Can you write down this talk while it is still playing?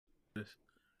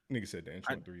Nigga said the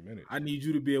intro in 3 minutes. I need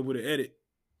you to be able to edit.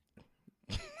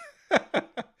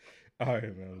 All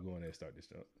right, man. We'll go in there and start this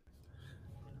stuff.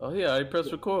 Oh yeah, I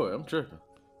pressed record. I'm tripping.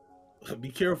 Be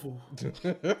careful. ain't no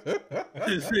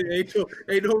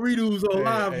redos on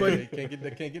live, buddy.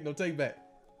 Can't get no take back.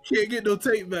 Can't get no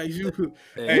take back. You.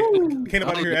 Hey, can't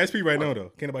nobody hear SP right now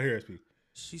though. Can't nobody hear SP.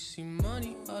 She see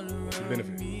money all around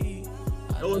benefit. me.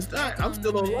 No, it's not. I'm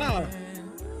still on live.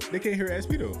 They can't hear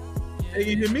SP though.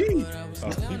 Hey, you hear me?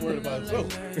 He worried about himself.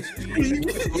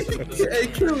 Hey,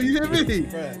 Q, you hear me?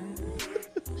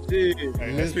 Shit.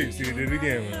 Hey, SP, see, they did it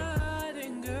again, man.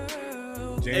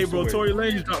 James Hey, bro, Floyd. Tory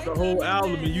Lanez dropped the whole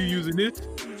album and you using this?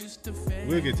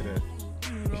 We'll get to that.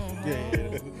 Yeah.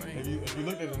 If you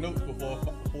looked at the notes before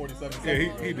 47 seconds. Yeah,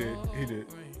 he did.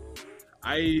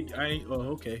 I ain't.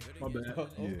 Oh, okay. My bad.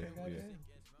 Yeah,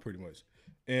 pretty much.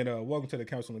 And welcome to the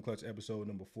Council and Clutch episode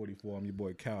number 44. I'm your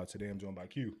boy Cal. Today I'm joined by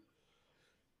Q.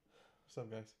 What's up,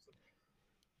 guys?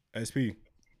 SP.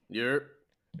 You're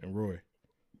And Roy.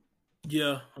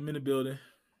 Yeah, I'm in the building.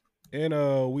 And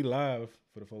we live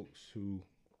for the folks who...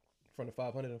 From the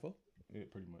 504? Yeah,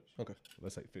 pretty much. Okay.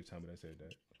 That's like fifth time that I said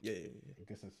that. Yeah. I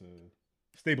guess it's a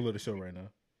staple of the show right now.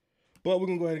 But we're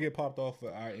going to go ahead and get popped off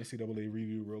for our NCAA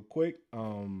review real quick.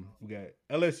 We got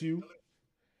LSU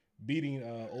beating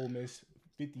Ole Miss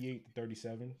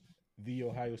 58-37. The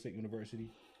Ohio State University.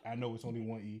 I know it's only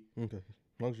one E. Okay.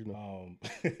 As long as you know.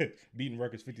 Beating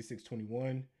Rutgers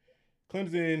 56-21.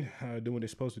 Clemson doing what they're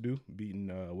supposed to do. Beating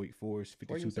Wake Forest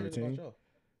 52-13.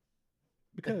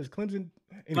 Because Clemson...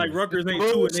 Anyway. Like Rutgers ain't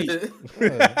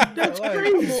 2-8. That's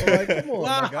crazy. Come on,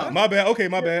 my guy. My bad. Okay,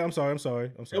 my bad. I'm sorry.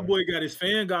 That boy got his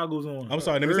fan goggles on. I'm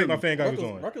sorry. Let me take my fan goggles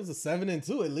on. Rutgers is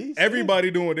 7-2 at least.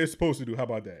 Everybody doing what they're supposed to do. How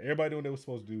about that? Everybody doing what they were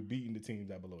supposed to do, beating the teams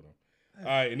that below them. All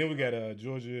right, and then we got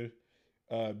Georgia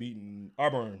beating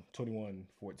Auburn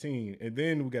 21-14. And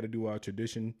then we got to do our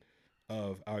tradition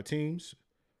of our teams.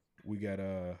 We got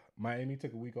Miami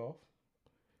took a week off.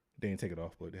 They didn't take it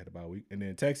off, but they had a bye week. And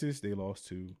then Texas, they lost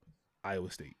to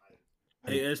Iowa State.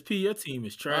 Hey, SP, your team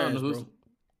is trash, bro.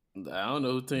 I don't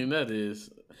know whose team that is.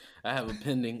 I have a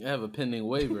pending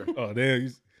waiver. Oh, there.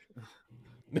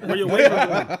 Where your waiver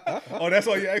going? Oh, that's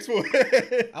all you asked for.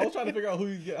 I was trying to figure out who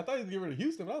you get. I thought he was getting rid of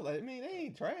Houston, but I was like, I mean, they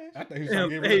ain't trash. I thought he was trying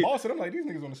to get rid of Boston. I'm like, these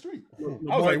niggas on the street.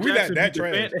 I was like, we Jackson not that beat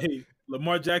trash. Hey,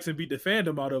 Lamar Jackson beat the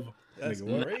fandom out of him. That's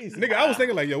Nigga, what? crazy. Nigga, I was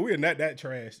thinking like, yo, we are not that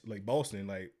trash like Boston.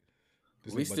 Like,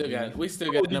 We still got Oh,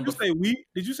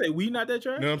 did you say we not that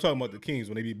trash? No, I'm talking about the Kings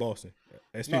when they beat Boston.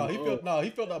 SP. He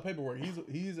filled out paperwork.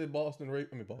 He's a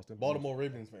Baltimore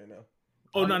Ravens fan now.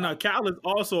 Oh, no. Cal is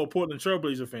also a Portland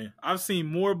Trailblazer fan. I've seen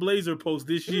more Blazer posts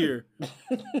this year.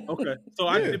 Okay. So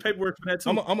I need the paperwork for that too.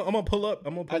 I'm gonna pull up.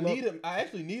 I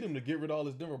actually need him to get rid of all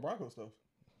this Denver Broncos stuff.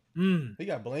 He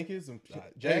got blankets and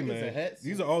jackets and hats.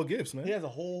 These are all gifts, man. He has a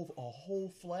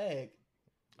whole flag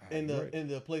in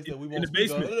the place that we want in the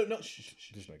basement. No, shh.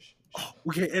 Oh,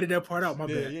 we can't edit that part out. My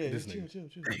bad. Yeah. This Chill.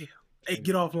 Hey,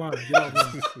 get offline.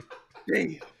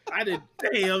 Damn. I did.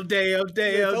 Damn.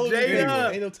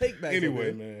 Ain't no take back.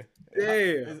 Anyway, man.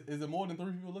 Yeah. Is it more than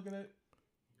 3 people looking at it?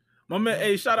 My man.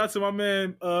 Hey, shout out to my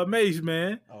man Maze,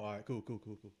 man. Oh, all right, cool.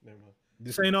 Never mind.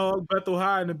 St. Aug Bethel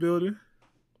High in the building.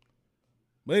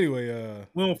 But anyway,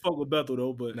 we don't fuck with Bethel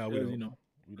though, but no, we don't. You know,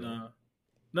 We don't.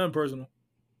 nothing personal.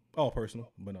 All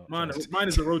personal, but no. Mine is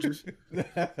the Roaches.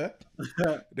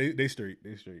 They straight.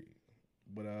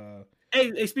 But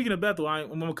hey, speaking of Bethel,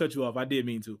 I'm gonna cut you off. I did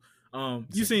mean to.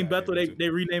 You seen Bethel? They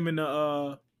renaming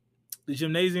the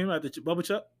gymnasium at the Bubba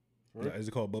Chuck. Is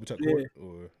it called Bubba Chuck Court?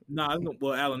 Or nah,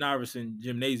 well, Allen Iverson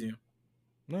Gymnasium.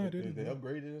 No, they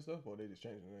upgraded it and stuff, or they just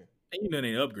changed the name. And you know they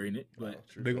ain't upgrading it, but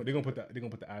they're gonna put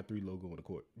the I3 logo on the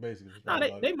court. Basically, nah,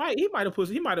 he might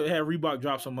have had Reebok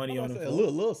drop some money on him. A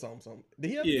little something. Did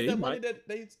he have to get that money that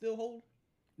they still hold?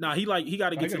 Nah, he got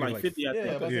to get to like 50. I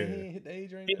think. Yeah, he ain't hit the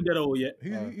age range. He ain't that old yet.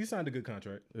 He signed a good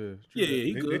contract. Yeah,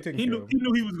 he good. He knew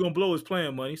he was gonna blow his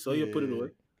playing money, so he'll put it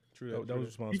away. True, that was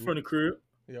responsible. He's from the crib.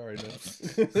 You already know.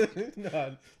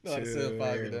 no, I said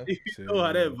 5 now. You know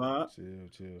how that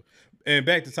vibe. Chill. And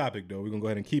back to topic though. We're gonna go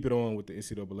ahead and keep it on with the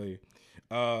NCAA.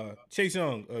 Chase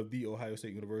Young of the Ohio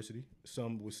State University.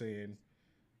 Some were saying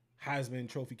Heisman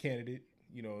Trophy candidate.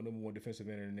 You know, number one defensive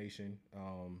end in the nation.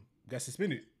 Got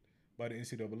suspended by the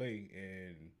NCAA,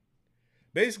 and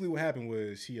basically what happened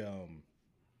was he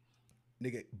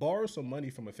nigga borrowed some money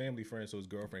from a family friend so his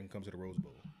girlfriend can come to the Rose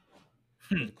Bowl.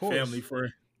 Family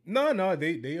friend. No,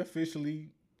 they officially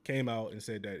came out and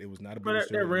said that it was not a But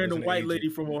booster. that random wasn't an white agent. lady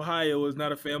from Ohio is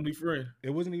not a family friend. It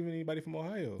wasn't even anybody from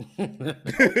Ohio.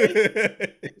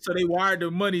 So they wired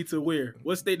the money to where?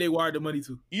 What state they wired the money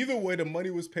to? Either way, the money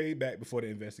was paid back before the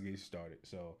investigation started.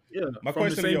 So Yeah, my from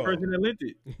question the to same y'all. person that lent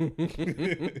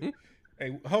it.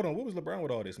 Hey, hold on. What was LeBron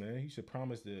with all this, man? He should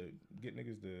promise to get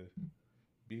niggas to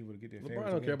be able to get their LeBron families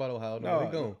don't again. care about Ohio. No,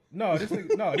 he gone.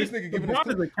 This nigga giving us LeBron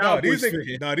is a cleats. Cowboys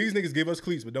fan. These niggas give us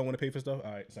cleats but don't want to pay for stuff.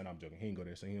 All right, son, I'm joking. He ain't go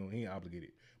there, so he ain't obligated.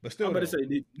 But still, I'm about to though,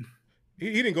 say,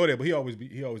 he didn't go there, but he always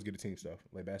get the team stuff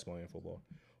like basketball and football.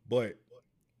 But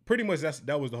pretty much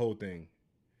that was the whole thing.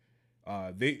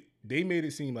 They made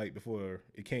it seem like before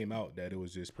it came out that it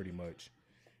was just pretty much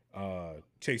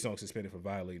Chase Young suspended for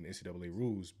violating NCAA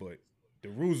rules, but the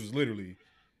rules was literally,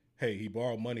 hey, he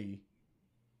borrowed money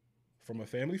from a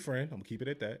family friend, I'm gonna keep it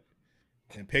at that,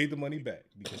 and paid the money back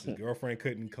because his girlfriend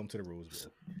couldn't come to the Rose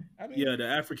Bowl. I mean, yeah, the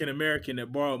African American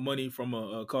that borrowed money from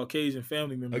a Caucasian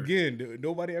family member. Again,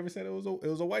 nobody ever said it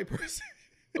was a white person.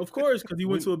 Of course, because he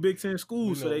went to a Big Ten school,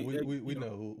 We so know, they we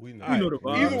know. We know the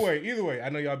vibes. Either way, I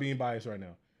know y'all being biased right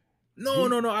now. No.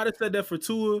 I'd have said that for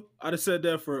Tua. I'd have said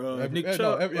that for Nick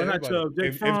Chubb. Not Chubb.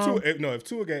 Jake Fromm. If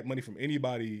Tua got money from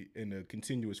anybody in the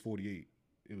continuous 48,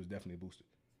 it was definitely boosted.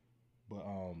 But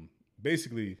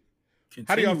basically,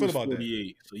 how do y'all feel about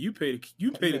 48. That? So you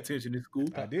paid attention in school.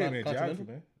 I did, man. Geography,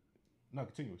 man. Not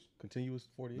continuous. Continuous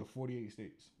 48. The 48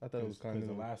 states. I thought it was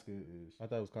continental. Alaska is. I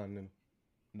thought it was continental.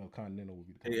 No, continental would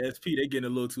be the. Hey, SP, they getting a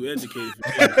little too educated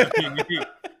for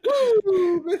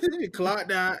Woo! Clock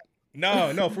that.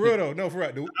 No, for real though. No, for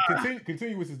real.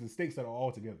 Continuous is the states that are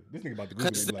all together. This nigga about to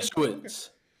Google it.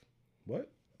 Constituents. Like,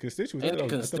 what? Constituents? And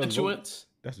constituents?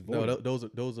 That's voting. No,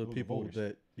 those are people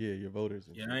that your voters.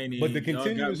 Yeah, I ain't but the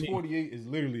continuous 48 is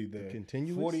literally the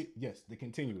continuous 40. Yes, the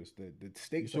continuous. The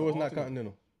states. Sure, it's not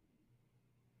continental.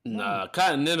 Nah,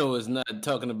 continental is not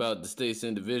talking about the states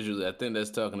individually. I think that's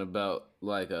talking about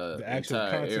like the actual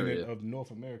continent area of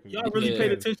North America. Y'all really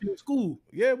paid attention in school.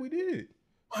 Yeah, we did.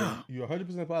 Wow. You're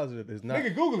 100% positive it's not.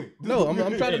 Nigga, Google it. No,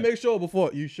 I'm trying to make sure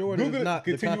before you sure Google it's not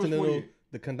the continental.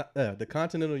 48. The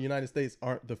continental United States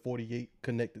aren't the 48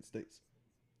 connected states.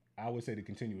 I would say the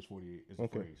continuous 48 is the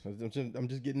phrase. I'm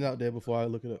just getting out there before I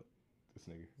look it up. This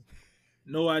nigga.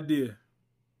 No idea.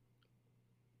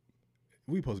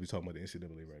 We supposed to be talking about the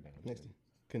NCAA right now. Next,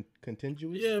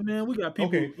 contiguous. Yeah, man, we got people.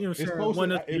 Okay, you know, it's supposed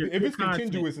to, if it's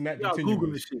continuous and not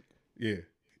continuous, shit. Yeah.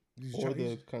 Or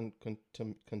the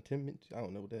contingent. I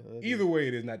don't know what that is. Either way,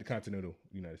 it is not the continental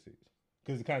United States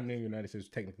because the continental United States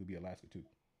would technically be Alaska too,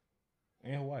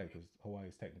 and Hawaii because Hawaii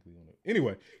is technically on it.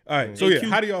 Anyway, all right. So Q,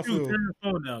 how do y'all feel? Turn the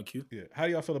phone down, Q. Yeah, how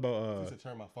do y'all feel about? To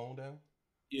turn my phone down.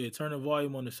 Yeah, turn the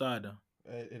volume on the side down.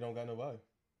 It don't got no volume.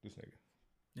 This nigga.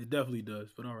 It definitely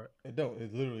does, but all right. It don't.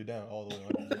 It's literally down all the way.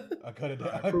 I cut it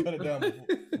down. I cut it down before.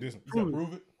 This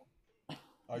prove it.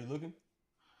 Are you looking?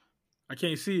 I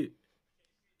can't see it.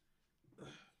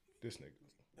 This nigga.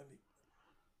 Let me.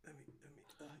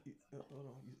 Hold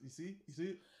on. You see? You see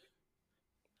it?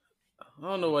 I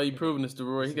don't know why you proving this to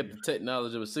Roy. He got the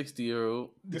technology of a 60-year-old.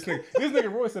 This nigga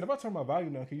Roy said, if I turn my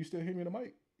volume down, can you still hear me in the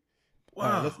mic?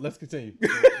 Wow. Right, let's continue.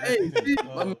 Hey,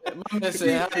 my man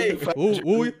said,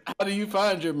 how do you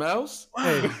find your mouse?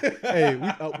 Hey,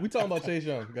 we talking about Chase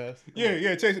Young, guys.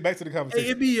 Yeah, Chase it back to the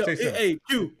conversation.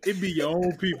 Q, it be your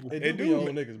own people. It be your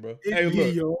own niggas, bro. It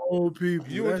be your own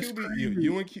people. You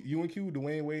and Q,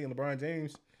 Dwayne Wade, and LeBron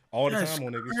James all the time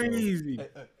on niggas. Crazy.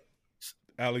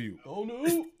 Alley-oop. Oh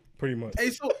no. Pretty much. Hey,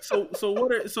 so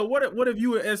what have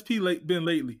you and SP been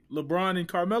lately? LeBron and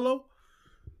Carmelo?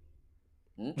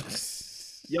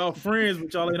 Y'all friends,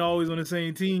 but y'all ain't always on the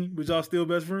same team, but y'all still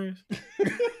best friends.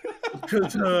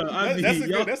 Because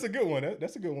that's a good one.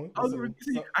 That's a good one.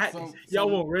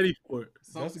 Y'all weren't ready for it.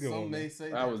 That's a good one. Some may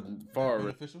say I was far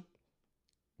beneficial.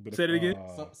 Say it again.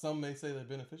 Some may say they're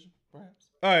beneficial, perhaps.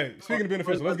 All right. Speaking of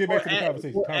beneficial, let's get back to the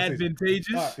conversation.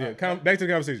 Advantageous. Back to the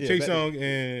conversation. Chase Young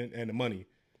and the money,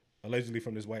 allegedly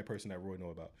from this white person that Roy know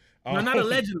about. No, not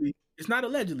allegedly. It's not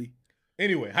allegedly.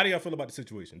 Anyway, how do y'all feel about the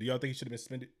situation? Do y'all think he should have been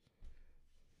suspended?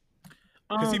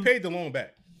 Because he paid the loan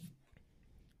back.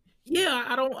 Yeah,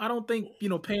 I don't think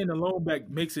paying the loan back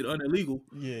makes it unillegal.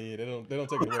 Yeah, they don't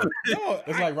take it away. No,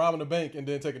 it's like robbing a bank and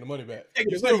then taking the money back.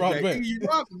 You still rob the bank. You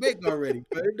robbed the bank already,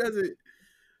 but it doesn't.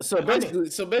 So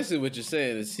basically, what you're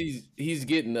saying is he's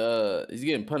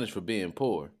getting punished for being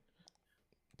poor,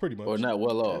 pretty much, or not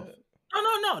well off.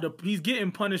 No. He's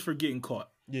getting punished for getting caught.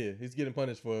 Yeah, he's getting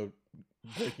punished for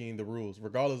breaking the rules,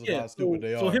 regardless of how stupid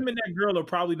they are. So him and that girl are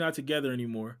probably not together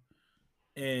anymore,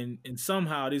 and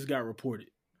somehow this got reported.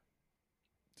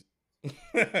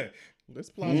 That's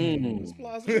plausible.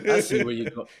 I see where you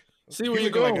go. See where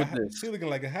you're going with this. He looking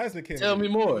like a Heisman candidate. Tell me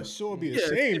more. Sure be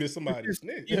ashamed if somebody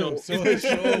snitched. You know, so it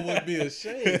sure would be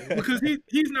ashamed. Because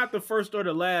he's not the first or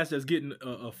the last that's getting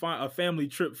a family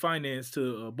trip financed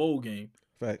to a bowl game.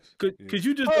 Facts. Because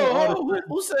you just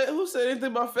who said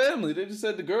anything about family? They just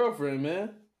said the girlfriend,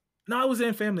 man. No, it was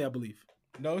in family, I believe.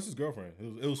 No, it's his girlfriend.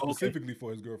 It was specifically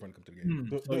for his girlfriend to come to the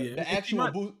game.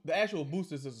 The actual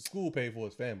boosters that the school paid for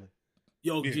his family.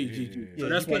 Yo, So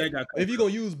that's why they got. If you're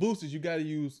gonna use boosters, you got to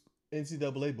use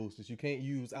NCAA boosters. You can't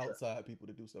use outside people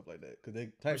to do stuff like that because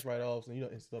they tax write-offs and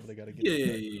NCAA got to get.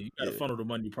 You got to funnel the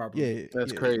money properly.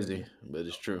 That's crazy, but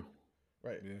it's true.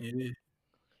 Right. Yeah.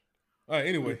 All right.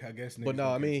 Anyway, I guess. But no,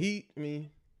 I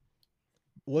mean,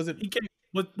 was it? He came.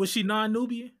 Was she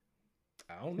non-Nubian?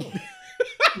 I don't know.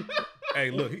 Hey,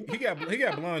 look, he got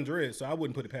blonde dreads, so I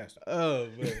wouldn't put it past him. Oh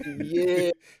man,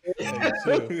 yeah.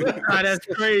 That's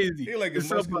crazy. He like a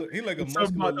muscular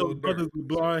little brothers with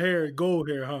blonde hair and gold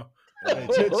hair, huh? Hey,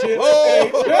 chill.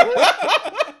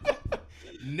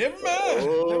 Never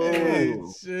mind. Hey,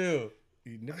 chill.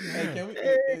 Never mind.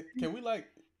 Hey, can we like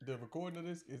the recording of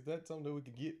this? Is that something that we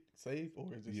could get saved, or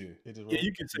is it just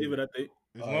you can save it. I think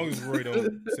as long as Roy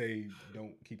don't say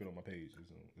don't keep it on my page.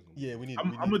 Yeah, we need.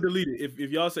 I'm gonna delete it.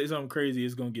 If y'all say something crazy,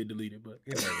 it's gonna get deleted. But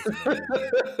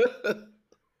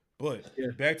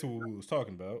back to what we was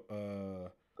talking about.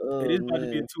 It is about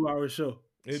to be a 2-hour show.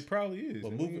 It probably is.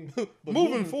 But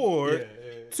moving forward,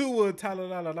 Tua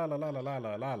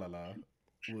Tagovailoa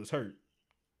was hurt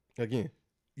again.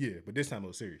 Yeah, but this time it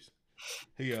was serious.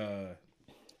 He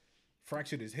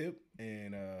fractured his hip,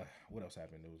 and what else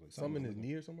happened? It was like something in his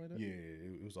knee or something like that.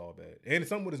 Yeah, it was all bad, and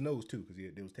something with his nose too, because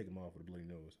they was taking him off with a bloody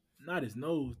nose. Not his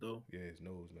nose though. Yeah, his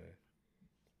nose,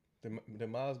 man. Did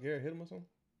Myles Garrett hit him or something?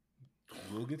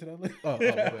 We'll get to that later. My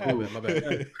bad.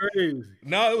 That's crazy.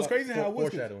 No, it was crazy how it was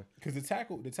foreshadowing. Because the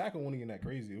tackle wasn't even that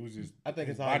crazy. It was just I think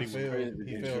his body body felt.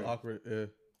 He felt awkward. Yeah.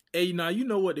 Hey, now you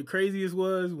know what the craziest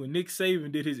was when Nick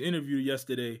Saban did his interview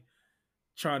yesterday,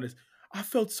 trying to. I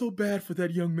felt so bad for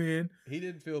that young man. He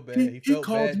didn't feel bad. He felt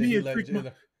called bad me that a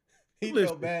trick. He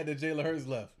felt bad that Jalen Hurts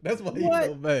left. That's why he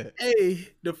felt bad. Hey,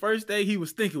 the first day he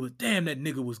was thinking was, damn, that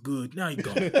nigga was good. Now he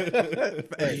gone.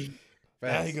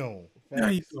 Now he gone. Now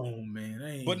he gone,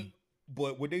 man.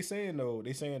 But what they saying though,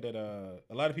 they saying that a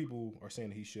lot of people are saying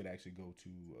that he should actually go to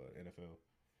NFL.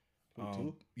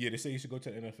 Yeah, they say he should go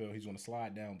to the NFL. He's going to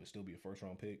slide down, but still be a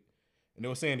first-round pick. And they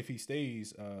were saying if he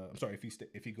stays,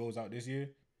 if he goes out this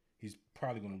year, he's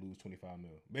probably going to lose $25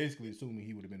 million. Basically, assuming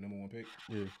he would have been number one pick.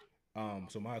 Yeah.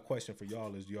 So my question for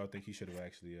y'all is: do y'all think he should have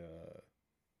actually?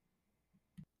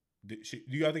 Do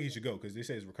y'all think he should go? Because they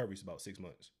say his recovery is about 6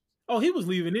 months. Oh, he was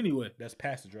leaving anyway. That's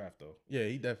past the draft, though. Yeah,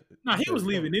 he definitely. Nah, he was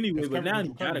leaving anyway, but now he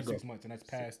gotta go. 6 months, and that's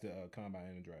past the combine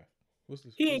and the draft.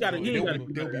 He ain't got to.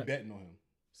 They'll be betting on him.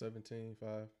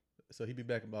 17-5. So he'd be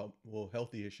back about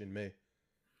healthy-ish in May.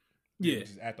 Yeah, which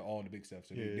is after all the big stuff.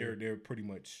 So they're pretty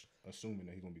much assuming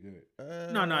that he's gonna be good.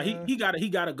 No, he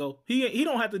gotta go. He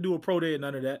don't have to do a pro day or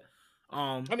none of that.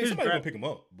 I mean, somebody's gonna pick him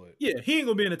up, but yeah, he ain't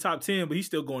gonna be in the top 10, but he's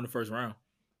still going the first round.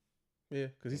 Yeah,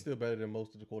 because he's still better than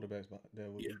most of the quarterbacks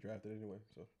that would be drafted anyway.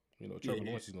 So Trevor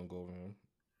Lawrence is gonna go over him.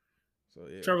 So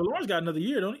yeah, Trevor Lawrence got another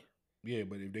year, don't he? Yeah,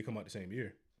 but if they come out the same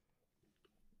year,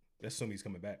 that's assuming he's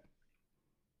coming back.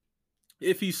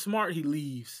 If he's smart, he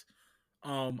leaves.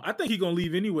 I think he's gonna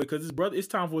leave anyway because his brother. It's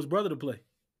time for his brother to play.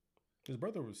 His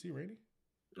brother was Randy?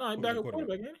 No, he's back at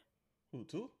quarterback, ain't he? Who,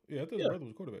 too? Yeah, I thought his brother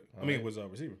was quarterback. I mean, it was a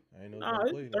receiver. I ain't know.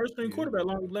 Third string quarterback.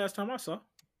 Last time I saw.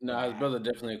 Nah, his brother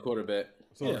definitely a quarterback.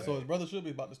 So his brother should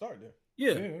be about to start there.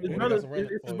 Yeah, his brother.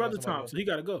 It's his brother time, so he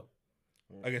got to go.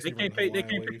 I guess they can't pay. They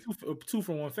can't pay two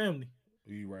from one family.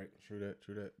 You right? True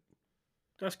that.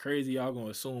 That's crazy. Y'all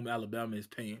gonna assume Alabama is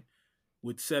paying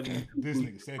with 7 this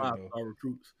nigga said it,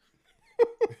 recruits.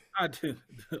 I did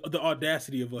the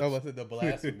audacity of us. I said the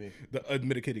blasphemy, the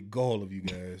unmitigated gall of you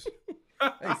guys.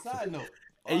 Hey, side note.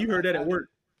 Hey, you heard that at work?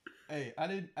 Hey, I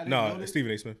didn't. No,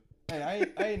 Stephen A. Smith. Hey,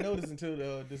 I ain't noticed until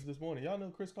this morning. Y'all know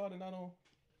Chris Carter not on.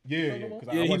 Yeah, he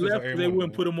left because they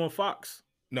wouldn't put him on Fox.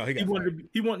 No, he got fired.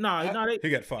 He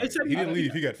got fired. He didn't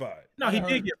leave. He got fired. No, he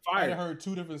did get fired. I heard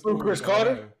two different stories. Chris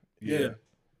Carter? Yeah.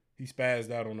 He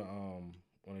spazzed out on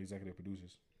the executive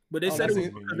producers. But they said it was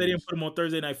because they didn't put him on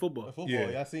Thursday Night Football.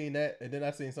 Yeah, I seen that, and then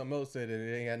I seen something else said that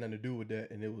it ain't got nothing to do with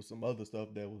that, and it was some other stuff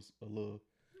that was a little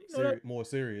more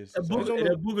serious. That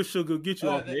booger sugar get you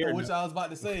off the air. Which I was about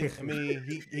to say. I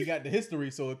mean, he got the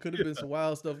history, so it could have been some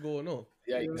wild stuff going on.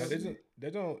 Yeah,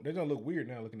 they don't look weird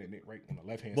now looking at Nick right on the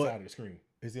left hand side of the screen.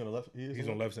 Is he on the left? He's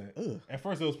on the left side. Ugh. At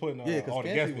first, it was putting all the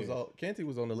guests. Canty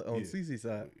was on CC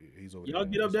side. He's over Y'all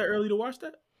get up that early to watch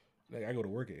that? Like, I go to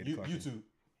work at 8 o'clock. YouTube.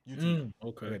 YouTube. I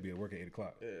Okay. might be at work at 8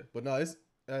 o'clock. Yeah, but no, it's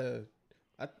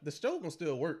the show gonna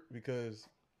still work because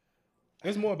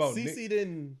It's more about CC Nick.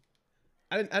 didn't.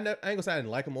 I ain't gonna say I didn't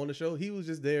like him on the show. He was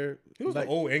just there. He was like,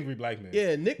 an old angry black man.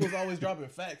 yeah. Nick was always dropping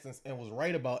facts and was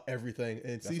right about everything.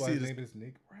 And That's why CC his just, name is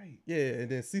Nick. Right. yeah, and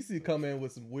then CC come in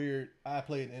with some weird. I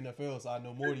played in the NFL, so I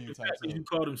know more than you The type fact that stuff. you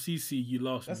called him CC, you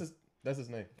lost me. That's his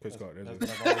name. Chris Carter. That's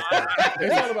That's what I've always called him. They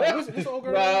talking about what's the old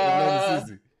girl? His name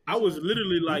is CC. I was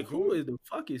literally like, who is the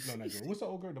fuck is No, not girl. What's the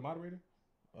old girl? The moderator?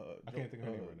 I can't think of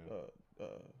her name right now.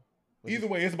 Either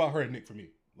way, it's about her and Nick for me.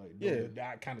 Like, Yeah.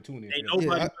 I kind of tune in. Ain't nobody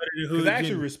Yeah, better than Because Hood I actually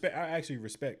Jenny.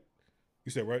 respect.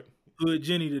 You said right? Hood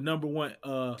Jenny, the number one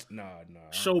Nah. I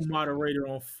show don't respect moderator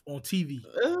on TV.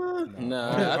 Jenny.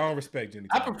 Nah, I don't respect Jenny.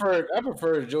 I Taylor.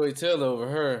 preferred Joy Taylor over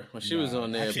her when she was Nah,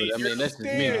 on there. I But I can't mean, that's just me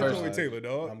stand personally. Joy Taylor,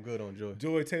 dog. I'm good on Joy.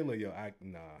 Joy Taylor, yo,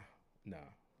 nah,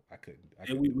 I couldn't.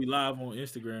 And we live on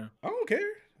Instagram. I don't care.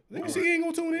 She ain't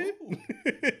gonna tune in.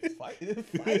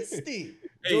 Feisty.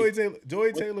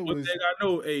 Joy Taylor One was. thing I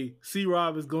know,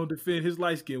 C-Rob is going to defend his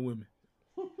light skinned women.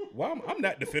 Well, I'm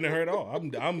not defending her at all.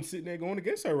 I'm sitting there going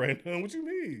against her right now. What you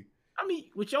mean? I mean,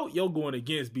 with your going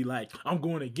against, be like, I'm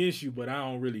going against you, but I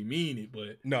don't really mean it.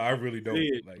 But No, I really don't.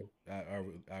 Yeah. Like, I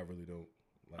really don't.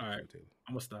 Like All right. Joy Taylor.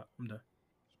 I'm gonna stop. I'm done.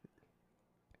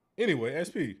 Anyway,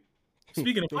 SP.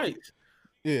 Speaking of fights,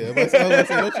 Yeah, but I was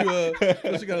gonna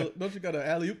say, don't you got an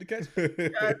alley oop to catch? goddamn,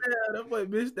 that boy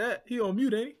missed that. He on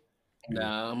mute, ain't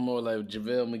Nah, I'm more like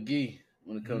JaVale McGee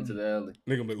when it comes to the alley.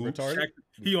 Nigga, like, oops. he? Retarded?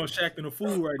 He on Shaq the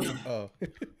Fool right now. Oh,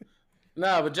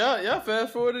 Nah, but y'all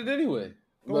fast forwarded anyway.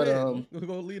 go But ahead. We're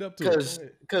gonna lead up to it. Go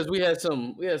ahead. because we had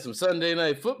some Sunday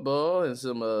night football and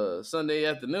some Sunday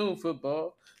afternoon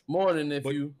football morning if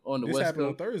But you on the This West happened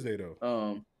on Coast. Thursday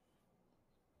though.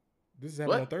 This is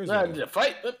happening on What? Thursday. Nah, though. the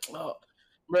fight. Oh,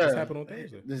 This bruh. happened on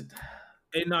Thursday. This-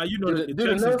 Hey, nah, you know Do that the the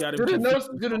Texans got him.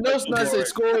 confused. notes not say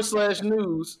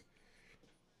score/news?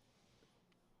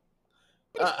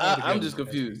 I'm just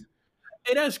confused.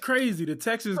 Hey, that's crazy. The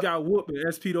Texans got whooped,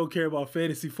 and SP don't care about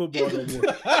fantasy football no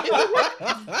more.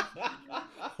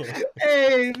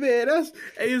 Hey, man, it's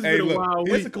Hey, been look, a wild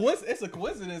It's week. a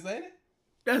coincidence, ain't it?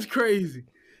 That's crazy.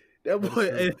 That That's boy,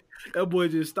 true. that boy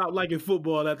just stopped liking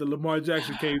football after Lamar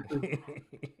Jackson came through.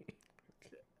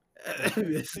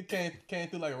 It came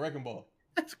through like a wrecking ball.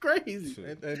 That's crazy.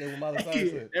 And what Miley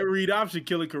Cyrus said. That read option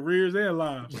killing careers and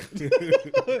lives. and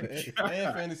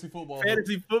fantasy football.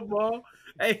 Fantasy football.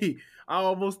 Hey, I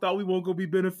almost thought we weren't gonna be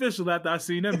beneficial after I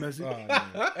seen that message. Oh, man.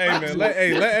 Hey man,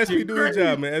 let SP do his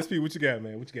job, man. SP, what you got,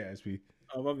 man? What you got, SP?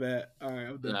 Oh, my bad. All right,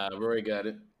 I'm done. Nah, Roy got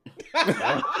it.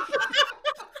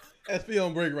 SP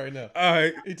on break right now. All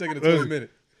right. He taking a 20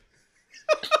 minute.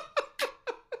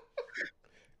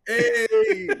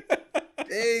 Hey,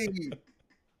 hey,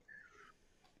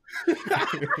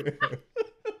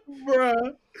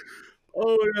 bruh.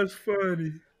 Oh, that's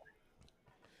funny.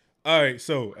 All right,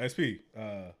 so SP,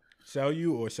 shall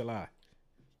you or shall I?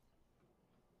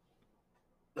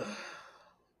 I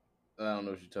don't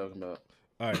know what you're talking about.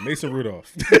 All right, Mason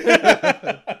Rudolph.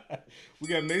 We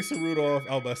got Mason Rudolph.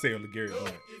 I was about to say on the Garrett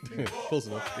line. Close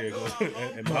enough. There you go.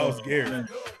 And Miles Garrett.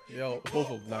 Yo, both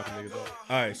of them knocking niggas out.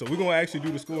 All right, so we're gonna actually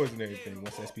do the scores and everything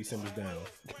once SP simmers down.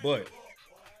 But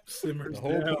Simmers the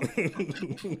whole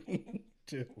down.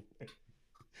 Chill.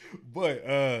 But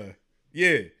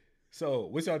yeah. So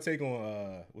what's y'all take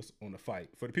on what's on the fight?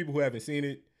 For the people who haven't seen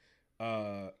it,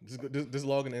 Just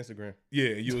log in Instagram. yeah,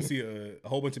 you'll see a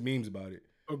whole bunch of memes about it.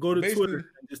 Or go to Basically-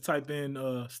 Twitter and just type in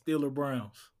Steeler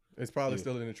Browns. It's probably Yeah.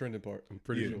 still in the trending part. I'm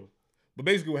pretty Yeah. sure. But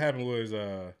basically what happened was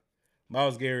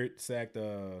Miles Garrett sacked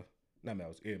Miles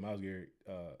Garrett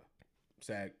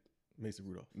sacked Mason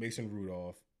Rudolph. Mason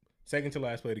Rudolph, second to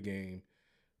last play of the game.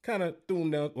 Kind of threw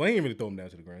him down. Well, he didn't really throw him down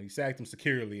to the ground. He sacked him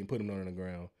securely and put him down on the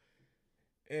ground.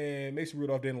 And Mason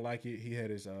Rudolph didn't like it. He had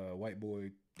his white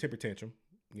boy temper tantrum,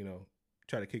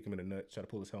 try to kick him in the nuts, try to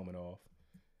pull his helmet off.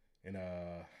 And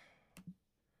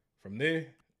from there,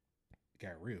 it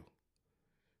got real.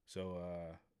 So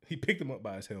he picked him up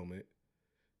by his helmet,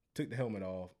 took the helmet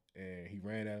off, and he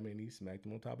ran at him and he smacked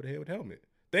him on top of the head with the helmet.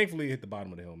 Thankfully, it hit the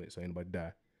bottom of the helmet, so anybody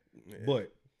died. Yeah.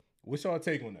 But what's y'all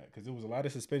take on that? Because there was a lot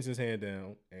of suspensions hand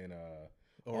down, and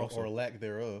also- or lack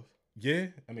thereof. yeah,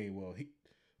 I mean, well,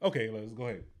 okay, let's go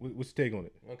ahead. What's your take on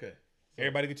it? Okay.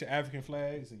 Everybody get your African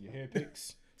flags and your hair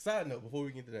picks. Side note, before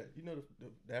we get into that, you know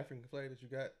the African flag that you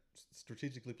got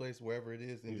strategically placed wherever it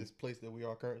is in Yeah. this place that we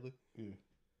are currently. Yeah.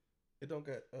 It don't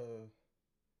got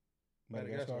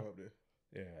Madagascar up there.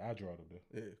 Yeah, I draw it up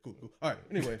there. Yeah, cool. All right.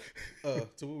 Anyway,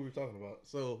 to what we were talking about.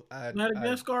 So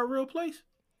Madagascar, a real place?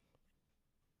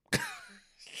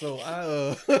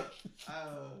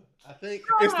 I think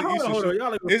It's the Hold Eastern on. Shore.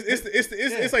 Y'all like,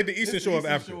 It's like the Eastern Shore of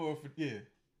Africa. Yeah.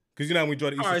 Because you know when we draw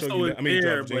the all Eastern right, Shore, so you it's I mean,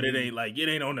 there, draw but it JV. ain't like it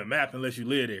ain't on the map unless you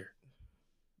live there.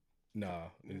 Nah,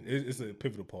 it's a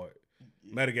pivotal part.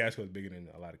 Madagascar is bigger than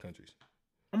a lot of countries.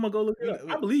 I'm gonna go look it up.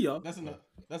 I believe y'all. That's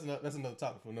another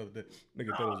topic for another day.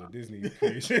 Nigga thought it was a Disney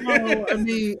creation. No, I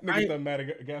mean, Nigga thought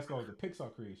Madagascar was a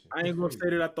Pixar creation. I ain't gonna say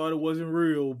that I thought it wasn't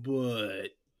real, but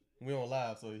We on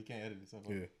live, so you can't edit it. So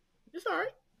Yeah. it's all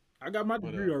right. I got my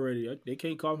But, degree already. They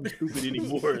can't call me stupid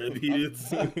anymore. I mean, it's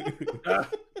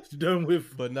done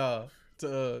with. But nah,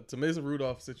 to Mason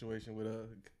Rudolph's situation with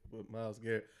Myles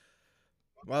Garrett.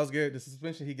 Myles Garrett, the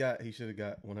suspension he got, he should have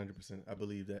got 100%. I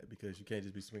believe that because you can't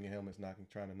just be swinging helmets,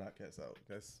 trying to knock cats out.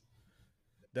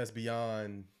 That's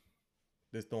beyond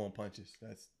just throwing punches.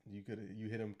 You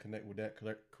hit him, connect with that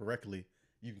correctly,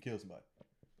 you can kill somebody.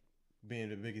 Being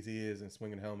the big as he is and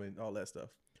swinging a helmet and all that stuff.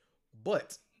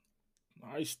 But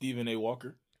All right, Stephen A.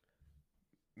 Walker.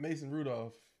 Mason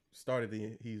Rudolph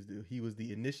he was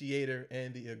the initiator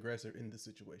and the aggressor in the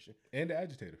situation. And the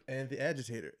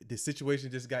agitator. The situation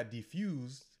just got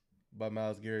defused by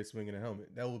Myles Garrett swinging a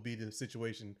helmet. That would be the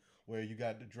situation where you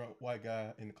got the drunk white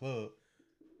guy in the club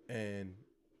and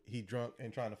he drunk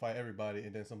and trying to fight everybody,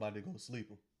 and then somebody goes sleep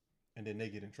him, and then they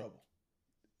get in trouble.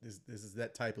 This is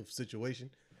that type of situation.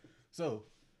 So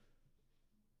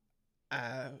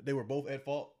they were both at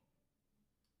fault.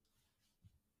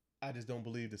 I just don't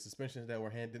believe the suspensions that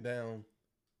were handed down.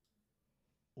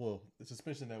 Well, the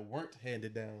suspensions that weren't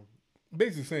handed down.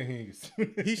 Basically saying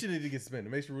He should need to get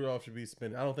suspended. Mason Rudolph should be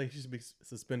suspended. I don't think he should be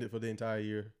suspended for the entire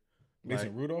year.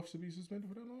 Mason Rudolph should be suspended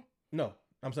for that long? No,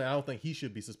 I'm saying I don't think he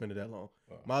should be suspended that long.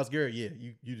 Myles Garrett, yeah,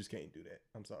 you just can't do that.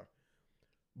 I'm sorry.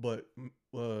 But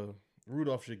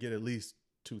Rudolph should get at least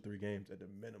 2-3 games at the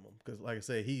minimum. Because like I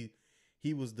said,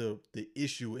 he was the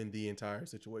issue in the entire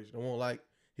situation. I won't like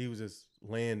he was just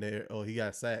laying there. Oh, he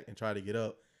got sacked and tried to get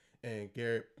up. And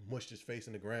Garrett mushed his face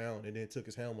in the ground and then took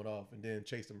his helmet off and then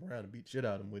chased him around and beat shit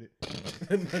out of him with it.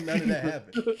 None of that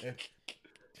happened.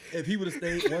 If he would have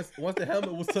stayed, once the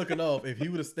helmet was taken off, if he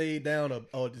would have stayed down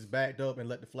or just backed up and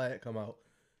let the flag come out,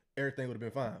 everything would have been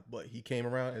fine. But he came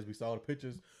around, as we saw the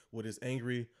pictures, with his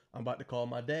angry, I'm about to call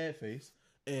my dad face.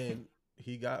 And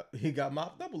he got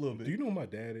mopped up a little bit. Do you know who my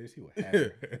dad is? He was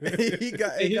happy. he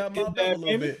got mopped up a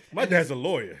little bit. My dad's a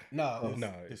lawyer.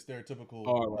 It's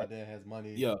stereotypical. My dad has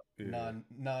money. Yeah.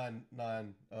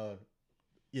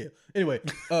 Yeah. Anyway.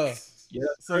 Yeah.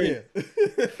 So yeah.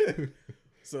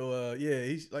 So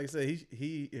he like I said,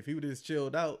 he if he would have just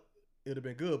chilled out, it'd have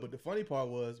been good. But the funny part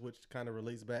was, which kind of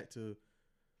relates back to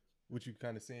what you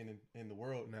kind of seeing in the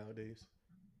world nowadays.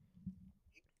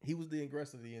 He was the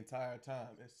aggressor the entire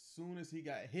time. As soon as he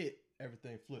got hit,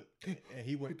 everything flipped, and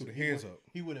he went to the hands up.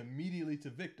 He went immediately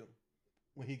to victim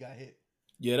when he got hit.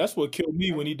 Yeah, that's what killed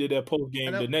me when he did that post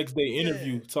game the next day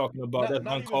interview talking about that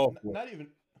uncalled for. Not even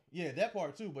that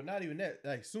part too, but not even that.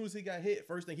 Like as soon as he got hit,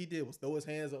 first thing he did was throw his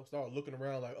hands up, start looking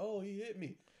around like, oh, he hit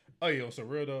me. Oh yeah, so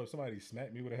real though, somebody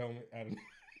smacked me with a helmet.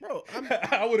 Bro,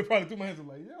 I would have probably threw my hands up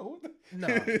like, yo, what the? Nah,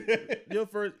 your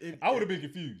first. I would have been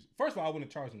confused. First of all, I wouldn't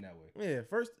have charged him that way. Yeah,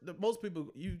 most people,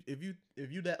 if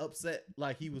you that upset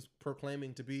like he was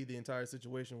proclaiming to be the entire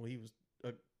situation where he was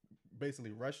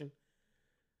basically rushing.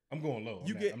 I'm going low.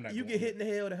 You get hit in the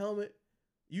head with a helmet.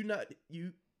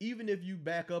 Even if you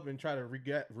back up and try to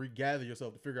regather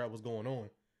yourself to figure out what's going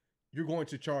on, you're going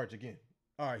to charge again.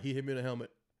 All right, he hit me in the helmet.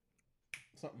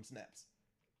 Something snaps.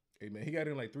 Hey man, he got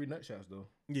in like 3 nut shots though.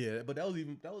 Yeah, but that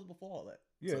was before all that.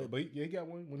 Yeah, so, but he got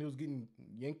one when he was getting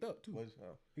yanked up too.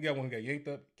 He got one who got yanked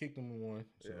up, kicked him in one.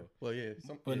 So yeah. Well, yeah,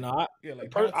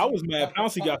 I was mad.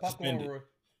 Pouncey got suspended.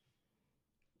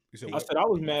 I said I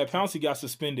was mad. Pouncey got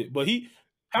suspended, but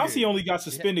Pouncey only got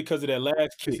suspended because of that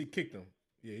last kick. He kicked him.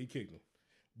 Yeah, he kicked him.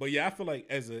 But yeah, I feel like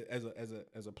as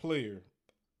a player,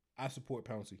 I support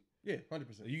Pouncey. Yeah,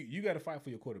 100%. You got to fight for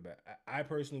your quarterback. I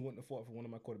personally wouldn't have fought for one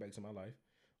of my quarterbacks in my life.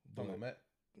 But Matt.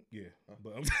 Yeah,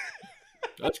 but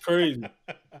that's crazy.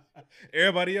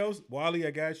 Everybody else, Wally,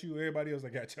 I got you. Everybody else, I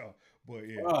got y'all. But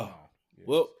yeah. Wow.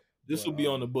 Well, this will be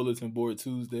on the bulletin board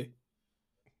Tuesday.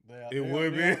 It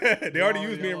would be. They already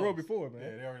used me in row before, man.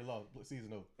 Yeah, they already lost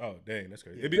season over. Oh, dang, that's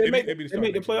crazy. Yeah. They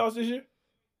made the playoffs this year?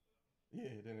 Yeah,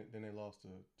 then they lost to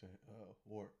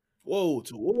Ward. Whoa,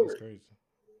 to Ward. That's crazy.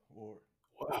 Ward.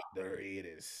 Wow. There it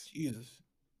is. Jesus.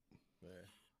 Man.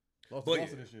 Lost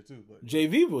this year too, but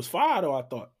JV was fired though, I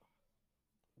thought.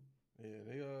 Yeah,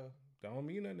 they don't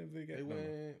mean nothing if they got. They went.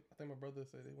 I think my brother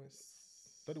said they went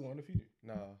 31 undefeated.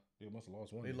 Nah, they must have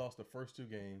lost one. They lost the first 2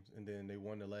 games, and then they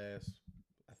won the last,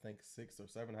 I think 6 or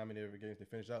 7. How many other games they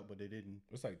finished out? But they didn't.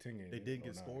 It's like 10 games. They didn't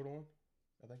get scored on.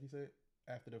 I think he said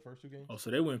after the first 2 games. Oh, so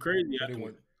they went crazy. So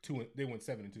they went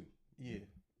 7-2. Yeah,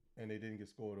 and they didn't get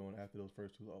scored on after those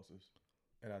first 2 losses.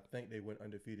 And I think they went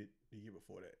undefeated the year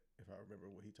before that, if I remember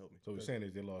what he told me. So what you're saying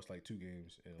is they lost like 2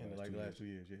 games in the last 2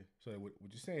 years, yeah. So what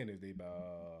you're saying is they about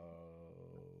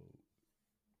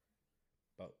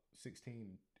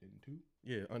 16-2.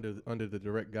 Yeah, under the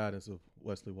direct guidance of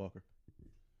Wesley Walker.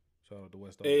 Shout out to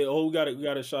West. Hey, we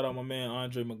gotta shout out my man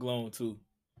Andre McGlone too.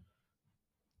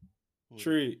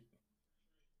 Trey.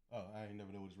 Oh, I ain't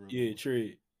never know his real. Yeah,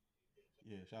 Trey.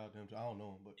 Yeah, shout out to him too. I don't know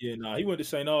him, but yeah, he went to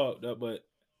St. Aug, but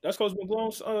that's Coach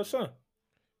McGlone's son.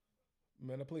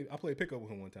 Man, I played pickup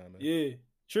with him one time, man. Yeah,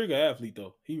 Trigger athlete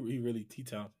though. He really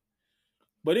talented.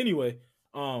 But anyway,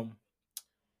 I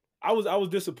was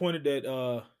disappointed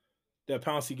that that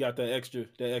Pouncey got that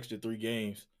extra 3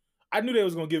 games. I knew they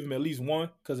was gonna give him at least 1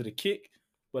 because of the kick,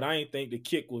 but I didn't think the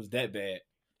kick was that bad.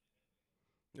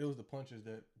 It was the punches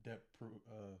that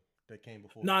came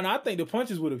before. No, I think the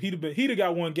punches he'd have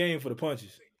got 1 game for the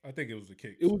punches. I think it was the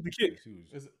kick. It was the kick.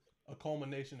 It's a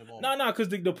culmination of all. No, because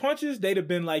the punches they'd have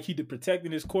been like he'd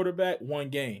protecting his quarterback 1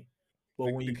 game.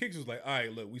 But when the kicks was like, all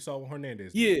right, look, we saw what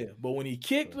Hernandez did. Yeah, but when he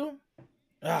kicked him,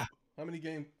 How many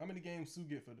games Sue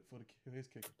get for his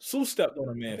kicker? Sue stepped on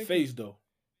a man's face though.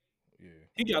 Yeah,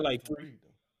 he got like 3.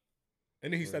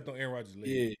 And then he stepped on Aaron Rodgers'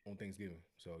 leg on Thanksgiving.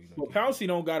 So But Pouncey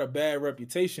don't got a bad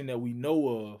reputation that we know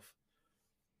of.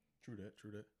 True that.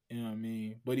 You know what I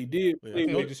mean? But he did. I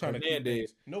think they're just trying to keep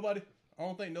things. I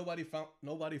don't think nobody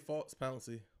faults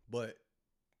Pouncey, but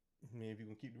I mean, if you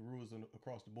can keep the rules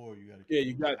across the board, you got to. Yeah,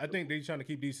 you got. I think they're trying to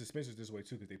keep these suspensions this way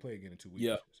too because they play again in 2 weeks.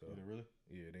 Yeah. So really?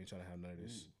 Yeah, they ain't trying to have none of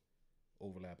this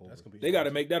overlap. They got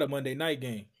to make that a Monday night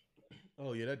game.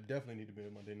 Oh yeah, that definitely need to be a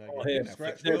Monday night game.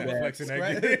 Scratch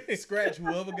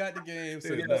whoever got the game.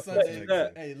 So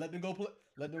Sunday, hey, let them go play.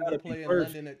 Let them go play in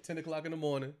London at 10:00 in the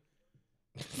morning.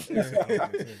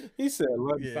 He said,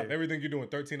 "Stop everything you're doing.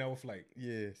 13-hour flight.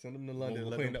 Yeah, send them to London.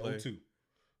 We'll play in the O2.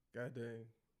 God dang,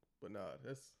 but nah,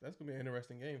 that's gonna be an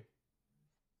interesting game.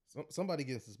 Somebody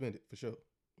getting suspended for sure.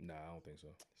 Nah, I don't think so.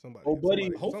 Somebody.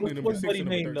 Hopefully, what's buddy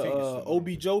named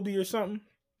Obi Joby or something?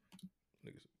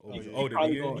 He's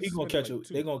gonna catch it.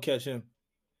 They're gonna catch him.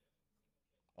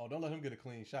 Oh, don't let him get a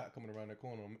clean shot coming around that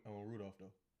corner on Rudolph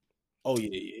though. Oh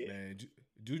yeah. Man,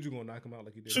 Juju gonna knock him out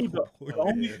like he did. Shoot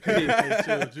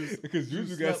because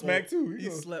Juju got smacked too. He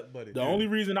slept, buddy. The only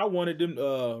reason I wanted them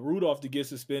Rudolph to get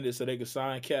suspended so they could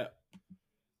sign Cap.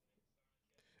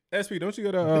 SP, don't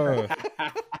you got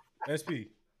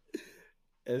SP?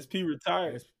 SP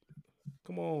retired.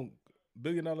 Come on, $1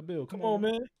 billion bill. Come on,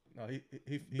 man. No, he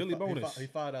Billy Bonus. He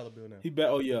 $5 bill now. He bet.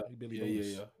 Oh yeah, Billy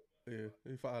Bonus. Yeah.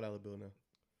 He $5 bill now.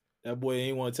 That boy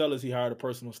ain't want to tell us he hired a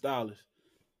personal stylist.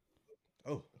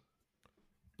 Oh.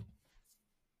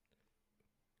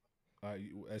 All right,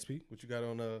 SP. What you got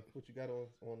on the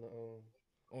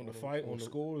fight on the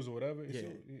scores or whatever?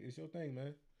 It's your thing,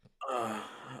 man.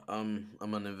 I'm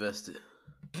uninvested.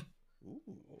 Ooh,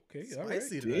 okay,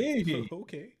 spicy, all right.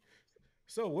 Okay.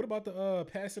 So, what about the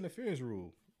pass interference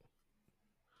rule?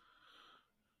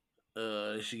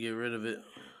 They should get rid of it.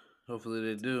 Hopefully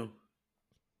they do.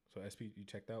 So SP, you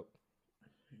checked out?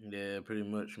 Yeah, pretty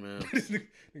much, man.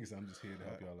 Niggas, I'm just here to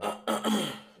help y'all out.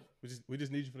 We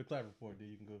just need you for the clap report. Then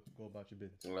you can go about your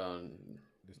business. I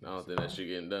don't think that shit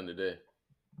getting done today.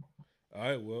 All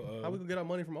right, well, how we gonna get our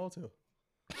money from Alltel?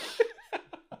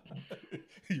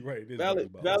 You're right.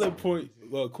 Valid point.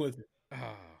 Well, Quentin.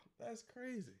 That's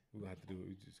crazy. We're gonna have to do it.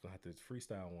 We're just gonna have to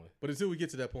freestyle one. But until we get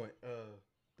to that point,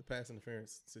 the pass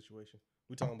interference situation,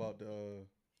 we talking about the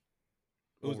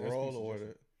overall or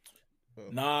the.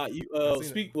 Nah, you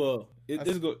speak. Well,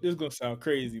 this is gonna sound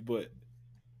crazy, but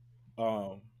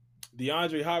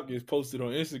DeAndre Hopkins posted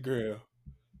on Instagram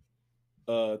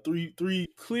three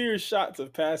clear shots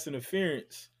of pass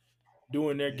interference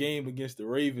during their game against the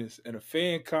Ravens, and a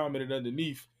fan commented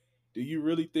underneath, "Do you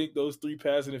really think those 3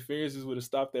 pass interferences would have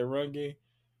stopped that run game?"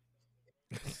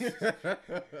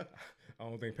 I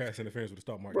don't think pass interference would have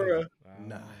stopped Mark.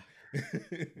 Nah.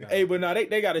 Hey, but nah,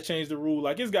 they got to change the rule.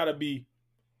 Like, it's got to be.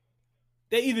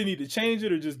 They either need to change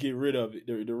it or just get rid of it,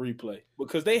 the replay,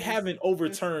 because they haven't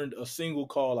overturned a single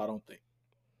call. I don't think.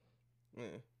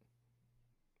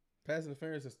 Pass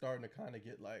interference is starting to kind of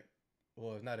get like,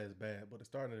 well, it's not as bad, but it's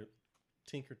starting to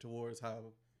tinker towards how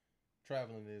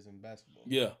traveling is in basketball.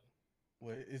 Yeah.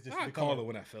 Well, it's just I call it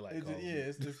when I feel like calling.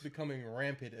 It's just becoming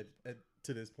rampant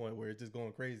to this point where it's just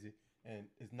going crazy and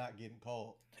it's not getting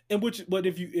called. But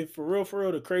if for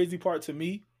real, the crazy part to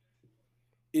me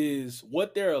is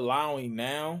what they're allowing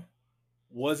now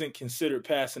wasn't considered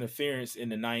pass interference in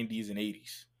the 90s and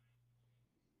 80s.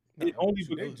 It only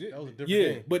Shoot, because, that was a different yeah,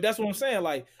 game. but that's what I'm saying.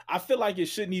 Like, I feel like it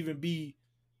shouldn't even be.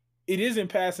 It isn't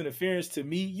pass interference to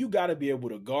me. You got to be able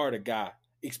to guard a guy,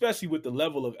 especially with the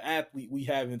level of athlete we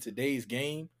have in today's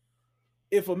game.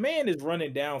 If a man is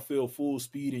running downfield full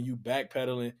speed and you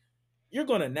backpedaling, you're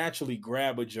going to naturally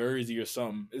grab a jersey or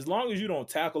something. As long as you don't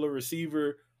tackle a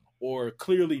receiver or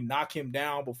clearly knock him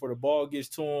down before the ball gets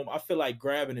to him, I feel like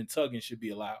grabbing and tugging should be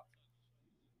allowed.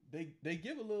 They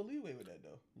give a little leeway with that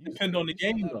though. Depend on the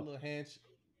game, A though. little hand.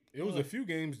 It was a few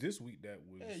games this week that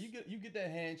was. Yeah, you get that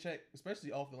hand check,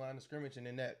 especially off the line of scrimmage and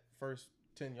in that first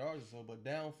 10 yards or so. But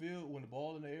downfield, when the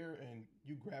ball in the air and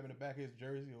you grabbing the back of his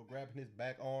jersey or grabbing his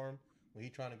back arm when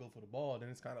he's trying to go for the ball, then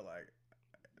it's kind of like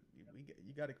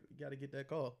you gotta get that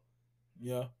call.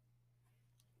 Yeah,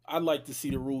 I'd like to see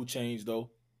the rule change though,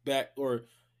 back or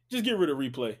just get rid of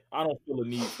replay. I don't feel a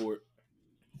need for it.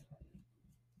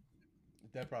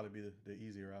 That'd probably be the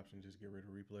easier option. Just get rid of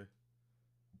replay.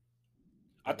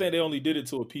 I think they only did it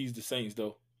to appease the Saints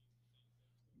though.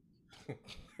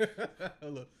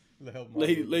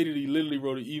 Lady literally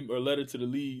wrote an email or letter to the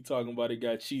league talking about it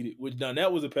got cheated, which done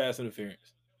that was a pass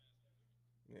interference.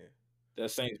 Yeah, that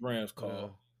Saints Rams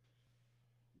call.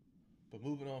 But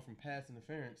moving on from pass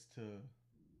interference to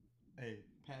a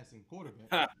passing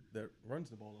quarterback that runs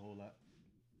the ball a whole lot.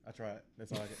 I tried.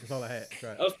 That's all I had. I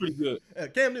tried. That was pretty good.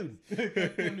 Cam Newton.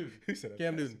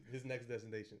 Cam Newton. His next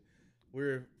destination.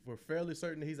 We're fairly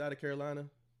certain that he's out of Carolina.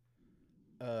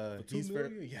 He's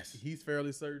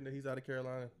fairly certain that he's out of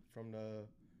Carolina from I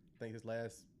think his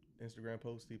last Instagram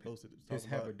post he posted. His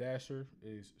haberdasher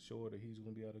is sure that he's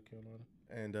going to be out of Carolina,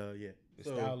 and the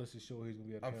stylist is sure he's going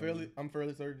to be out of Carolina. I'm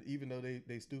fairly certain, even though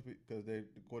they stupid because the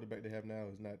quarterback they have now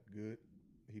is not good.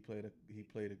 He played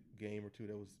a game or two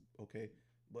that was okay,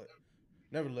 but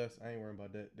nevertheless, I ain't worrying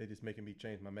about that. They just making me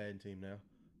change my Madden team now.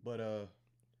 But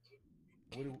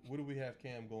what do we have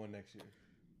Cam going next year?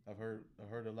 I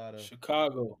heard a lot of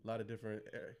Chicago, a lot of different.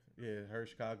 Yeah, I heard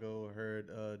Chicago. I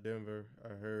heard Denver. I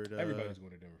heard everybody's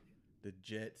going to Denver. The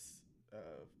Jets.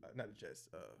 Not the Jets.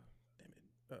 Damn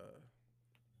it.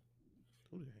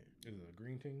 Who the heck? Is it a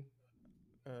green team?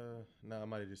 No, I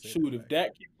might have just said. Shoot, if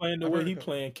Dak keep playing the way he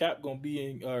playing, Cap gonna be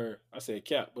in. Or I said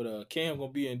Cap, but Cam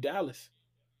gonna be in Dallas.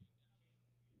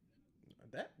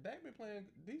 Dak been playing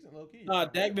decent, low key. Nah,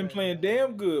 Dak been playing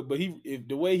damn good, but if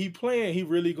the way he playing, he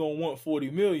really gonna want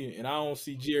 $40 million, and I don't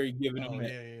see Jerry giving him that.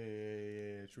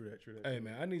 Yeah. True that. Hey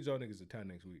man, I need y'all niggas to tie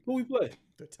next week. Who we play?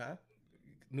 The tie?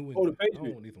 New England. The Patriots. I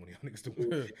don't want either one of y'all niggas to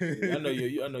win. I know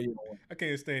you don't want. I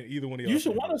can't stand either one of y'all. You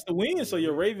should want us to win so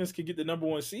your Ravens can get the number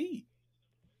 1 seed.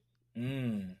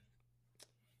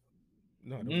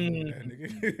 No, don't that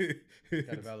nigga.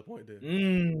 Got a valid point there.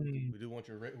 We do want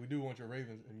your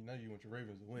Ravens, and you know you want your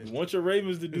Ravens to win. You want your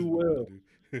Ravens to do well,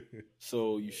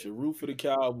 so you should root for the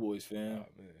Cowboys, fam.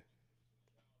 Oh, man.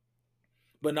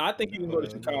 But no, I think you can go to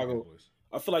Chicago.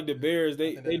 I feel like the Bears,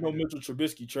 they know Mitchell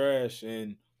Trubisky trash,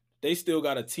 and they still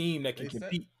got a team that can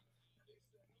compete.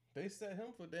 They set him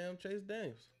for damn Chase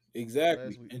Daniels.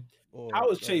 Exactly. And how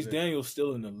is Chase Daniels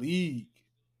still in the league?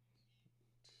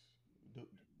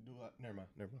 Never mind.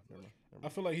 I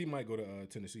feel like he might go to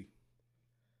Tennessee.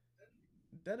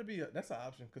 That's an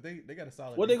option because they got a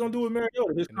solid. What they gonna do with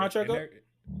Mariota? His contract up?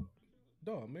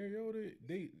 Dog, Mariota.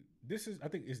 I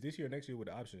think it's this year, or next year with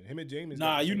the option. Him and James.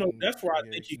 Nah, that's where I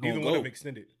think he's gonna neither go. one of them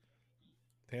extended.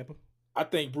 Tampa. I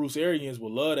think Bruce Arians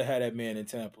would love to have that man in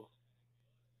Tampa.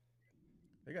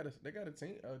 They got a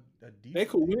team. A decent they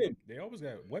could win. They always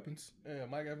got weapons. Yeah,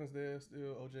 Mike Evans there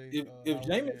still. OJ. If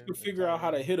Jameis could figure out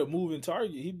how to hit a moving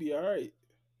target, he'd be all right.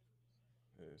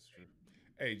 Yeah, that's true.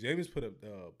 Hey, Jameis put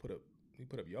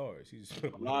up yards. He just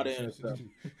put up a lot of interceptions.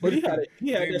 But he had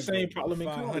that same problem in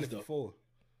college though.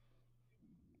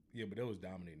 Yeah, but that was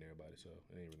dominating everybody. So,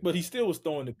 but he still was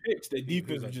throwing the picks. That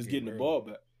defense was just getting the ball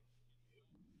back.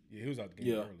 Yeah, he was out the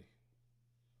game early.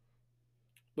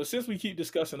 But since we keep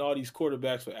discussing all these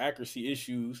quarterbacks with accuracy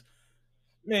issues,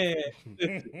 man,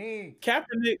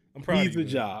 Kaepernick needs a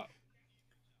job.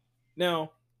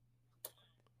 Now,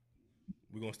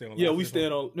 we're going to stay on live? Yeah, we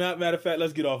staying on. Matter of fact,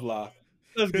 let's get off live.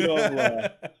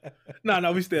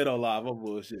 No, we staying on live. I'm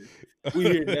bullshit. We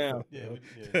here now.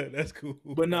 Yeah, that's cool.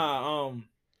 But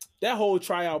that whole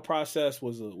tryout process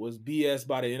was BS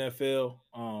by the NFL.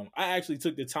 I actually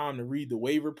took the time to read the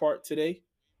waiver part today.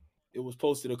 It was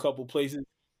posted a couple places.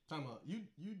 Talking about you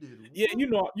did. Yeah, you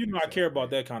know I care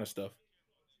about that kind of stuff.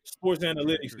 Sports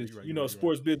analytics is,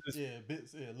 sports business.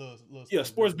 Yeah,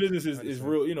 sports business is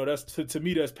real. That's to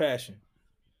me that's passion.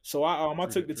 So I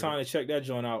took the time to check that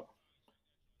joint out.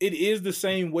 It is the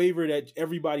same waiver that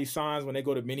everybody signs when they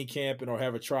go to mini camp or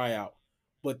have a tryout.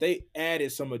 but they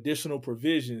added some additional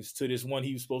provisions to this one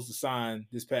he was supposed to sign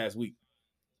this past week.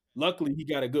 Luckily, he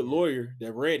got a good lawyer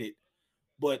that read it,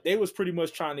 but they was pretty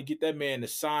much trying to get that man to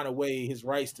sign away his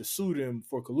rights to sue them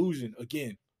for collusion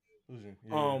again.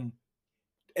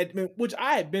 Which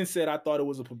I had been said I thought it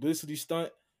was a publicity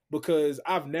stunt because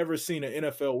I've never seen an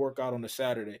NFL workout on a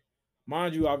Saturday.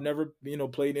 Mind you, I've never,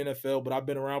 played NFL, but I've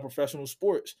been around professional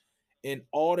sports, and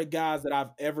all the guys that I've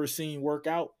ever seen work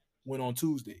out went on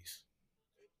Tuesdays.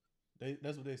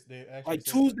 That's what they actually like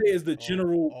said. Tuesday is the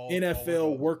general all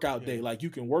NFL workouts. workout Yeah. day. Like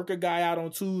you can work a guy out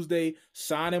on Tuesday,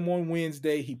 sign him on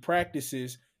Wednesday, he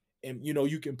practices, and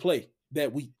you can play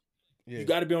that week. Yeah. You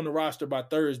got to be on the roster by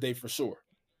Thursday for sure.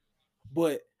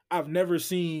 But I've never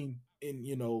seen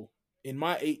in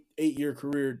my eight-year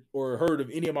career or heard of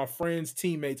any of my friends,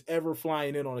 teammates ever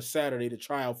flying in on a Saturday to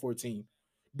try out for a team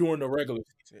during the regular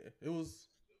season. Yeah,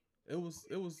 it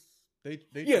was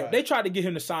They tried to get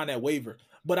him to sign that waiver,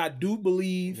 but I do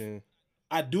believe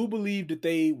that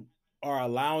they are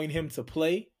allowing him to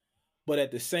play, but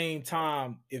at the same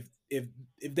time, if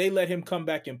they let him come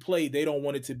back and play, they don't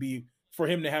want it to be for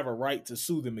him to have a right to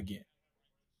sue them again.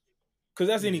 Because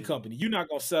that's any company. You're not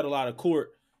going to settle out of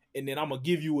court and then I'm going to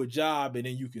give you a job and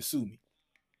then you can sue me.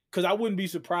 Because I wouldn't be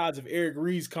surprised if Eric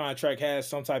Reid's contract has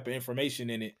some type of information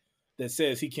in it that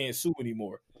says he can't sue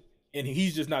anymore. And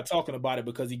he's just not talking about it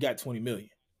because he got $20 million.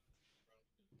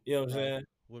 You know what I'm saying?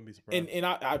 Wouldn't be surprised. And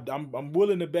I'm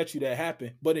willing to bet you that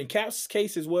happened. But in Cap's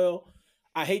case as well,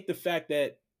 I hate the fact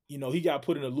that, he got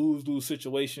put in a lose-lose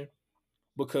situation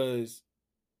because,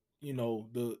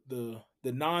 the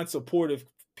non-supportive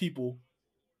people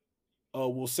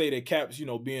will say that Cap's,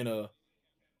 being a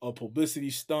publicity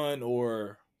stunt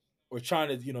or trying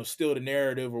to, steal the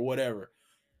narrative or whatever,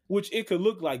 which it could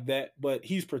look like that, but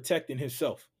he's protecting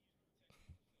himself.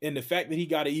 And the fact that he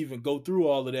got to even go through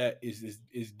all of that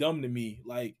is dumb to me.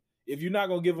 Like, if you're not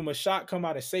going to give him a shot, come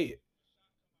out and say it.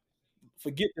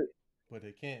 Forget that. But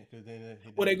they can't because then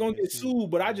they're going to get sued,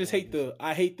 but I just hate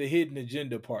the hidden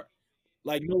agenda part.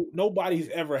 Like, nobody's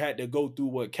ever had to go through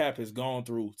what Cap has gone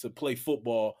through to play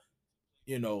football.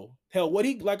 Hell, what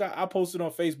I posted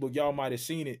on Facebook, y'all might have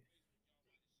seen it.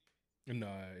 No,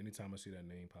 anytime I see that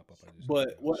name pop up, I just.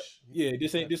 But what? Yeah,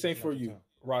 this ain't for you,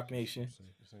 Rock Nation.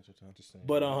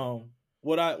 But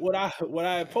what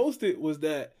I posted was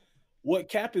that what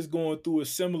Cap is going through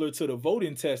is similar to the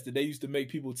voting test that they used to make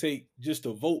people take just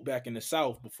to vote back in the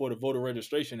South before the Voter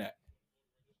Registration Act.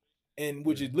 And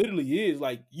which it literally is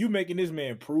like you making this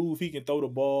man prove he can throw the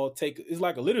ball, it's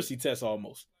like a literacy test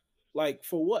almost. Like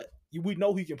for what? We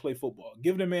know he can play football.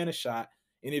 Give the man a shot.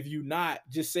 And if you not,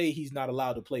 just say he's not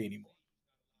allowed to play anymore.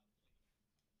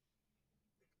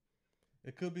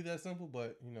 It could be that simple,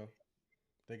 but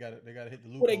they got to hit the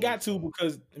loop. Well, they got to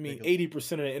because 80%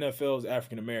 of the NFL is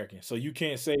African American, so you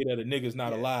can't say that a nigga's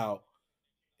not allowed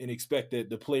and expect that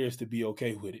the players to be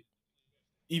okay with it,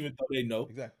 even though they know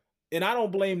exactly. And I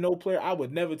don't blame no player. I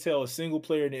would never tell a single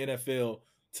player in the NFL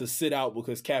to sit out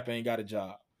because Cap ain't got a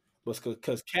job, but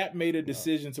because Cap made a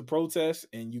decision to protest,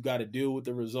 and you got to deal with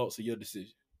the results of your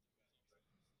decision.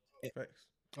 Facts.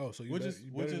 Oh, so which is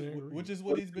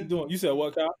what he's been doing. You said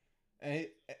what, Kyle? And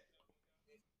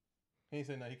he ain't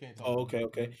saying no. He can't talk. Oh,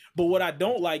 okay. But what I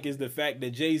don't like is the fact that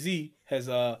Jay-Z has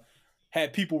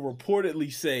had people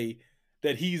reportedly say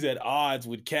that he's at odds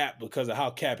with Cap because of how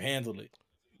Cap handled it.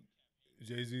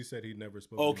 Jay-Z said he never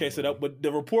spoke. Okay, but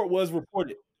the report was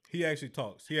reported. He actually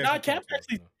talks. Cap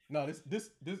actually. No, this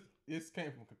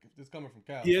came from coming from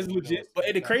Cap. Yeah, it's legit. But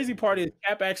the crazy part is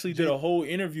Cap actually did a whole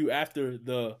interview after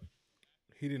the.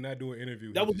 He did not do an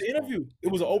interview. That was the interview.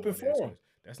 It was an open forum.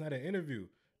 That's not an interview.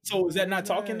 So is that not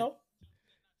talking though?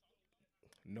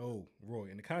 No, Roy.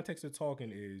 In the context of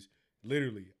talking is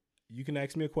literally, you can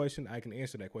ask me a question, I can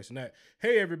answer that question. Not,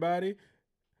 hey everybody,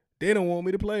 they don't want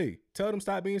me to play. Tell them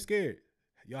stop being scared.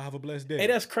 Y'all have a blessed day. Hey,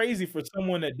 that's crazy for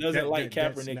someone that doesn't like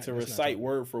Kaepernick to recite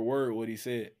word for word what he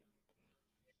said.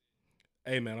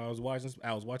 Hey man, I was watching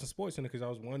SportsCenter because I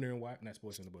was wondering why not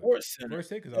SportsCenter, but SportsCenter. First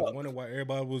take because I was wondering why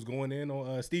everybody was going in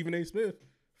on Stephen A. Smith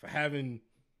for having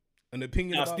an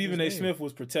opinion. Now Stephen A. Smith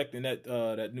was protecting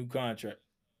that new contract.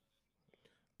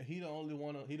 He the only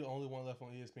one left on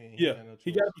ESPN.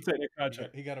 He got to protect that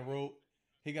contract. He got to roll.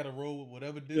 He got to roll with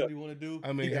whatever deal he want to do.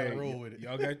 I mean, he got to roll with it.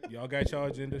 Y'all got y'all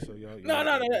agenda, so y'all. No,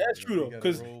 that's true though.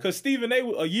 Because Stephen A.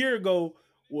 a year ago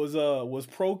was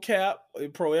pro Cap,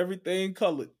 pro everything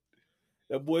colored.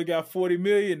 That boy got $40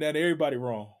 million. That everybody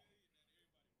wrong.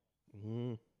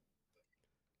 Mm-hmm.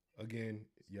 Again,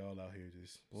 y'all out here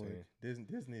just saying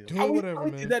Disney. Do whatever,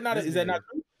 man. Is that not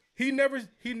true? He never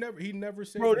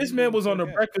said. Bro, that this he man was on the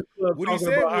gonna Breakfast Club What he talking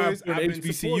said about how was, important "I've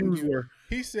been supporting HBCUs you." were.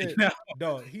 He said, Now-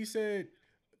 "Dog." He said,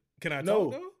 "Can I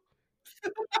No. talk though?"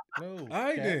 No. All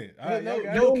right Cap. then. All right, No, y'all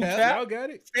got no, it. Cap. Y'all got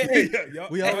it. Hey, Y'all-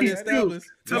 We y'all already got it. established.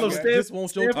 Tell Y'all him got stand- it. This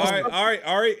won't your stand for tone. All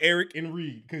right, Eric and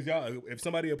Reed, because y'all, if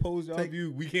somebody opposes y'all Take-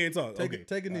 view, we can't talk. Take Okay, it.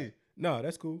 Take a All knee. right. No,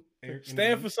 that's cool. Eric and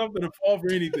Stand for Reed. something and fall for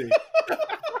anything. All right,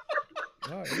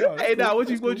 no, that's Hey, cool. now what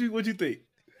That's you think?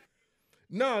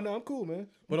 No, I'm cool, man.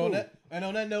 But I'm on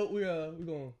cool. that note, we're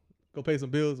gonna go pay some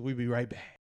bills. We'll be right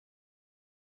back.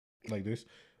 Like this.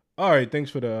 All right,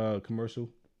 thanks for the commercial.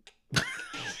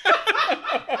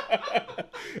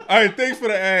 All right, thanks for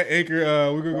the ad, Anchor.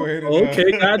 We're gonna go ahead and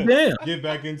Okay, goddamn. get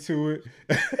back into it.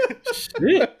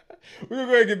 Shit. We're gonna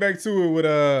go ahead and get back to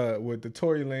it with the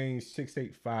Tory Lanez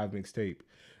 685 mixtape.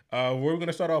 We're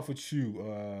gonna start off with you.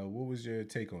 What was your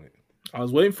take on it? I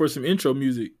was waiting for some intro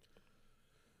music,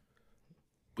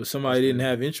 but somebody didn't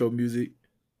have intro music.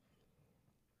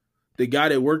 The guy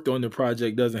that worked on the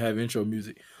project doesn't have intro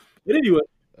music. But anyway,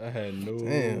 I had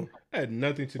Damn. I had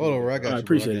nothing to do. Hold on, with I it, got bro. you.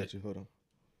 appreciate bro. I got it. you. Hold on.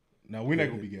 No, we're not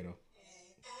gonna be ghetto.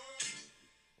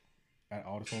 At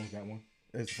all the songs, that one.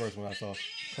 It's the first one I saw.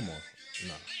 Come on,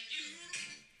 nah.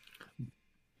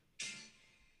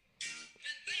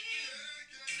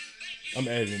 I'm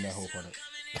editing that whole part up.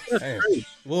 Damn.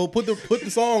 Well, put the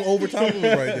song over top of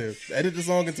it right there. Edit the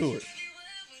song into it.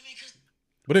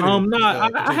 But anyway, nah,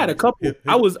 I had a couple. He-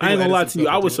 I ain't he gonna edit lie some to you.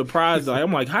 stuff I was into it. surprised. Like,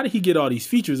 I'm like, how did he get all these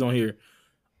features on here?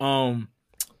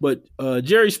 But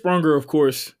Jerry Sprunger, of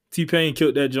course, T-Pain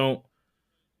killed that joint,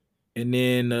 and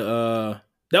then that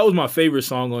was my favorite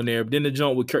song on there. But then the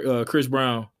joint with Chris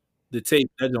Brown, the tape,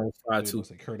 that joint was fire too.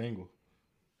 It's like Kurt Angle.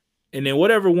 And then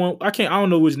whatever one, I don't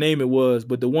know which name it was,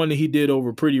 but the one that he did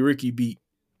over Pretty Ricky beat,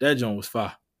 that joint was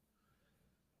fire.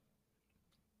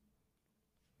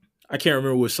 I can't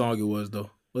remember what song it was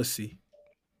though. Let's see.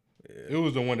 It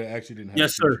was the one that actually didn't have.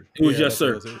 Yes, the feature. sir. It was Yeah, Yes, that's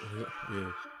Sir. what it was.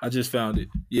 Yeah. I just found it.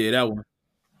 Yeah, that one.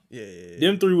 Yeah.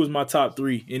 Them three was my top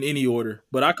three in any order,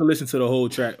 but I could listen to the whole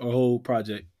track or whole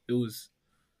project.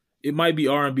 It might be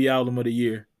R&B album of the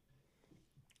year.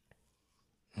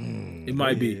 It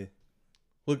might be. Yeah.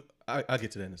 Look, I'll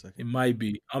get to that in a second. It might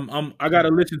be. I gotta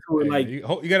listen to it. Hey, Like,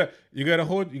 you gotta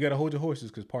hold your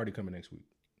horses because party coming next week.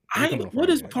 coming on what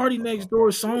is Friday. Party Next Door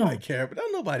I song? care, but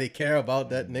don't nobody care about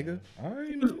that nigga. All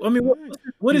right, I mean,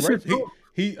 what is his song?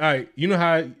 he? All right, you know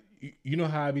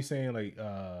how I be saying like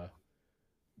the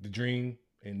Dream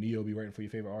and Neo be writing for your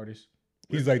favorite artist.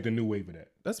 He's like the new wave of that.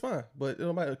 That's fine, but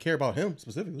nobody care about him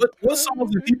specifically. What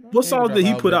songs did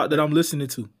he put out that I'm listening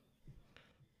to?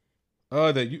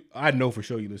 I know for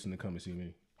sure you listen to Come and See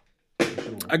Me. For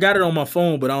sure. I got it on my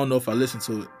phone, but I don't know if I listen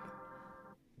to it.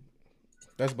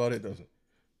 That's about it, though.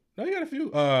 No, you got a few.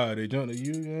 They jumped to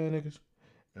you, niggas.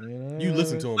 You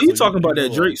listen to him. Well, you so talking about know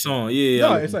that Drake song? Yeah,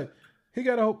 No, I it's like he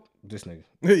got a whole this nigga.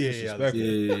 yeah, Disrespectful.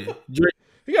 yeah. Drake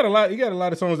He got a lot. He got a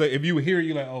lot of songs that if you hear it,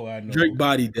 you're like, oh, I know. Drake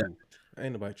bodied that.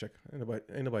 Ain't nobody checking.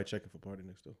 Ain't nobody checking for Party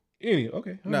Next Door. Any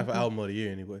okay. Not for album of the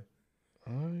year anyway.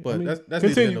 All right. But that's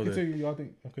neither here nor there. continue. Y'all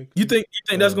think okay? You think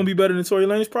that's gonna be better than Tory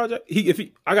Lanez project?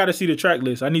 I gotta see the track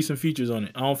list. I need some features on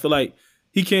it. I don't feel like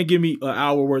he can't give me an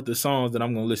hour worth of songs that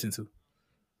I'm gonna listen to.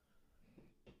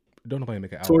 Don't nobody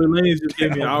make an album. Tory Lanez just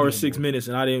gave me an Album hour no 6 more. minutes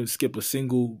and I didn't skip a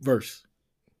single verse.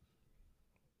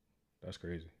 That's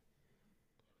crazy.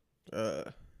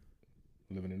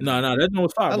 Living in No, that one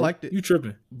was fire. I bro. liked it. You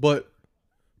tripping? But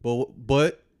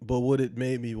what it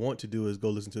made me want to do is go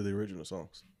listen to the original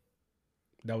songs.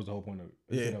 That was the whole point of it.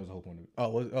 He said Yeah. that was the whole point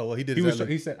of it. Well, he did. He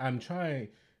exactly. He said, I'm trying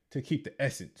to keep the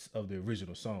essence of the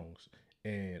original songs,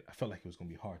 and I felt like it was gonna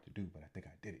be hard to do, but I think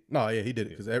I did it. No, yeah, he did it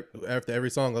because after every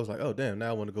song, I was like, oh damn, now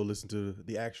I want to go listen to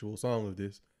the actual song of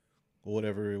this or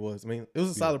whatever it was. I mean, it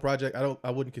was a solid project. I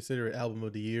wouldn't consider it album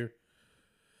of the year,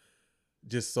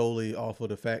 just solely off of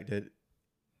the fact that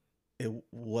it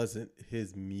wasn't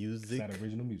his music. It's not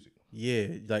original music. Yeah,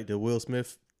 like the Will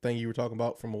Smith thing you were talking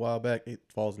about from a while back, it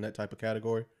falls in that type of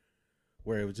category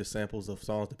where it was just samples of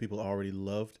songs that people already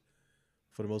loved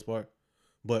for the most part.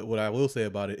 But what I will say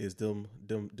about it is the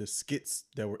skits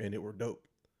that were in it were dope.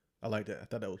 I like that. I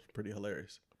thought that was pretty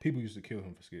hilarious. People used to kill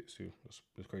him for skits too. That's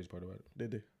the crazy part about it.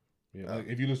 Did they? Yeah, like,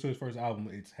 if you listen to his first album,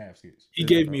 it's half skits. He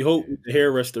gave me hope with the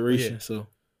hair restoration, Yeah. so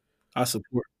I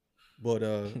support. But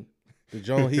the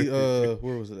John he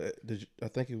where was it at? I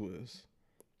think it was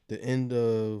the end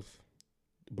of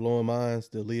Blowing Minds,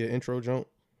 the Leah intro joint,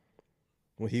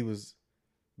 when he was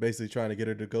basically trying to get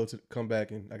her to come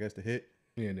back and I guess to hit.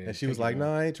 Yeah, And she was like,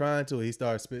 "No, I ain't trying to." He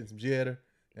started spitting some shit at her,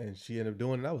 and she ended up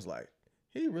doing it. I was like,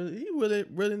 he really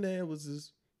there was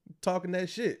just talking that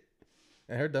shit.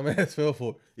 and her dumb ass fell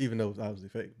for it, even though it was obviously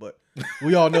fake. But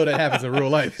we all know that happens in real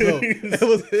life. So it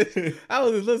was. I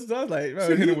was listening. I was like, bro,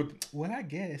 So hit him with, well, I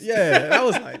guess. yeah. And I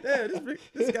was like, damn,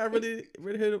 this guy really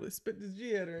hit up, spit this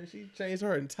G at her, and she changed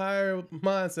her entire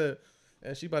mindset,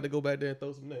 and she about to go back there and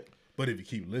throw some neck. But if you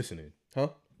keep listening, Huh?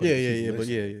 But Yeah, if yeah, you yeah. But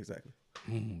listen- yeah, exactly.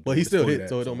 But he still hit,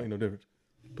 so it don't make no difference.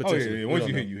 Oh yeah, yeah. We Once don't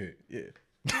you hit, know. you hit.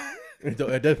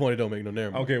 Yeah. At that point, it don't make no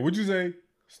difference. Okay, what'd you say?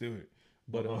 Still hit.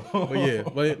 But yeah,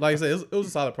 but like I said, it was a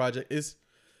solid project.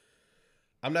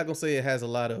 I'm not gonna say it has a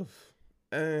lot of.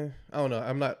 I don't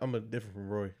know. I'm a different from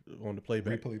Roy on the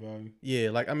playback. Replay value. Yeah,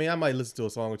 like I mean, I might listen to a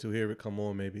song or two, hear it come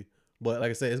on maybe, but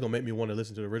like I said, it's gonna make me want to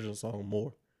listen to the original song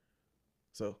more.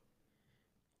 So,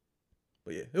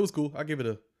 but yeah, it was cool. I give it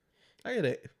an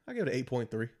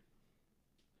 8.3.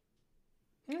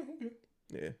 Yeah, okay.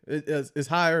 Yeah, it's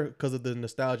higher because of the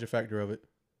nostalgia factor of it,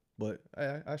 but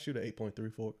I shoot an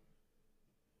 8.3 for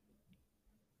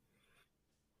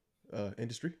it.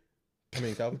 Industry. I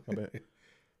mean, Calvin, my bad.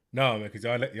 No, man, because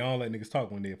y'all don't let niggas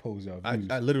talk when they oppose y'all views.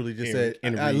 I literally just And- said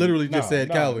and I read. literally just said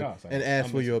Nah, Calvin nah, son. and asked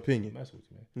I'm for your messing- opinion. Mess with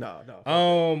you, man.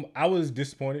 No. I was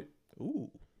disappointed.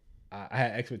 Ooh, I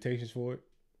had expectations for it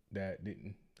that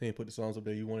didn't. he didn't put the songs up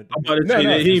there you wanted. I'm To about to No, say no,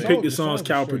 that the he didn't pick song- the the songs songs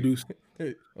Cal are straight. produced.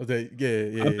 Okay,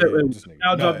 yeah. I bet when This nigga.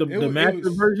 Cal dropped Nah, the it master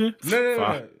was- version. No.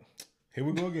 Fire. Here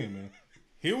we go again, man.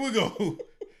 Here we go. All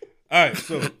right,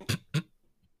 so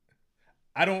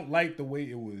I don't like the way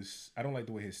it was. I don't like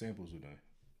the way his samples were done.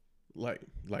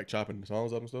 Like chopping the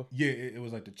songs up and stuff, Yeah, it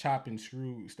was like the chop and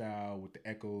screw style with the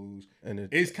echoes. and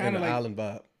It's kinda and the like- island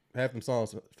vibe. Half them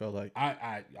songs felt like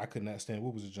I could not stand.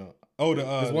 What was the junk? Oh, the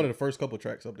it's one of the first couple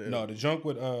tracks up there. no, the junk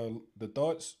with the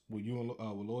thoughts with you and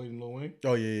with Lloyd and Lil Wayne.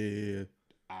 Oh yeah.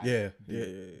 I-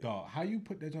 Yeah. Dog, how you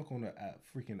put that junk on a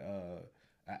freaking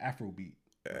Afro beat?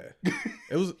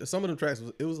 It was some of them tracks.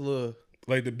 It was a little.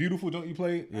 Like the beautiful junk you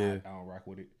played. Yeah. I don't rock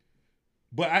with it.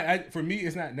 But I for me,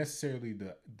 it's not necessarily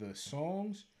the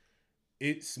songs.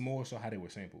 It's more so how they were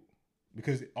sampled,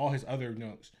 because all his other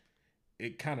junks,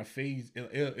 it kind of fades.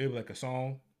 It'll be like a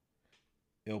song.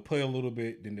 It'll play a little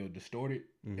bit, then they'll distort it,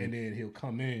 and then he'll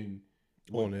come in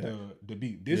On with that. the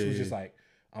beat. This Yeah, was just yeah. like,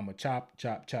 I'm a chop,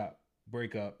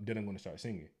 break up, then I'm gonna start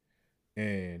singing.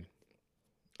 And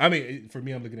I mean, for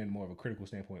me, I'm looking at it more of a critical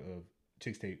standpoint of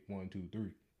Chicks Tape 1, 2, 3,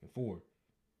 and 4.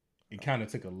 It kind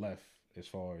of took a left as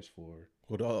far as for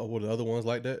Were the other ones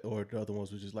like that, or the other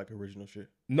ones were just like original shit?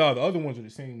 no, the other ones are the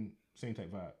same type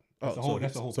vibe. That's the whole. so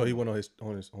That's the whole. So he point. went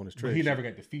on his But Trey. he never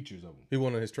got the features of them. He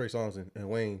went on his Trey songs and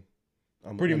Wayne.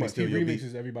 Pretty Let Me much, he Steal Your Beat.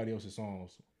 remixes everybody else's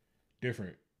songs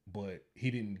different, but he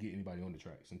didn't get anybody on the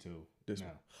tracks until This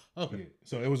now. Okay. Yeah.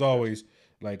 So it was always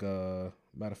like matter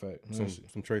of fact,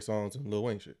 Some Trey songs and Lil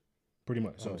Wayne shit. pretty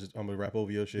much. So I'm gonna rap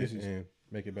over your shit This is- and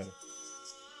make it better.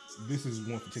 this is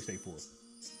one for Chicks Tape 4.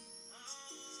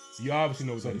 You obviously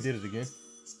know what So that he is. did it again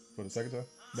for the second time.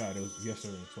 Nah, that was Yes Sir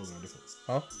and Slogan are different.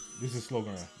 Huh? This is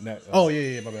Slogan. Not, Oh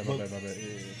yeah, my bad. Look-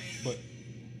 Yeah. But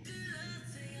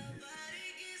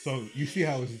so you see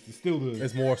how it's still the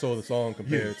It's more so the song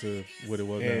compared to what it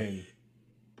was now. and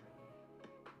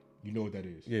you know what that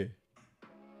is. Yeah.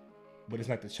 But it's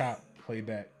like the chop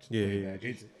playback. Yeah, playback. yeah.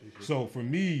 It's, so for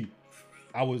me,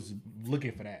 I was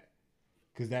looking for that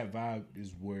because that vibe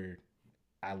is where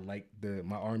I like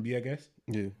my R&B, I guess.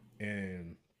 Yeah.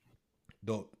 And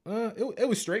though it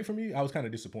was straight for me. I was kind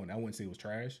of disappointed. I wouldn't say it was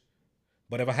trash,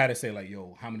 but if I had to say like,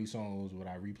 yo, how many songs would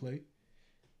I replay?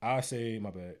 I'll say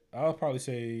my bad. I'll probably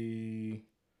say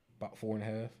about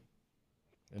 4.5,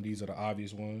 and these are the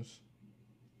obvious ones.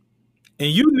 And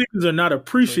you niggas are not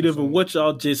appreciative of what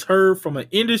y'all just heard from an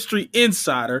industry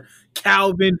insider,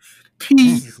 Calvin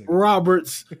P.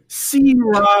 Roberts, C.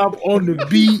 Rob on the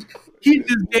beat. He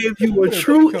just gave you a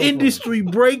true industry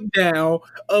breakdown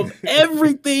of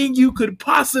everything you could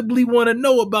possibly want to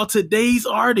know about today's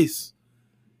artists.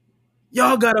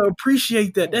 Y'all gotta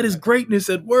appreciate that. That is greatness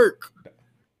at work.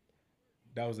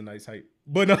 That was a nice hype.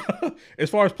 But as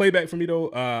far as playback for me though,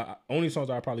 only songs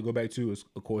I'll probably go back to is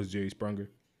of course Jerry Sprunger,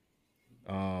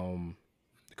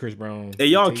 Chris Brown. Hey,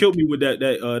 y'all Tape. killed me with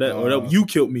that. You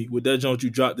killed me with that joint you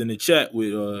dropped in the chat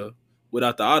with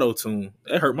without the auto tune.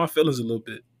 That hurt my feelings a little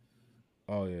bit.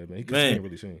 Oh yeah, man, he could Man. sing,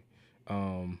 really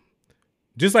sing.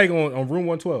 Just like on Room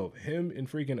 112, him and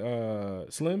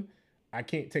freaking Slim, I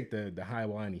can't take the high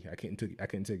whiny. I couldn't take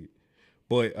it.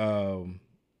 But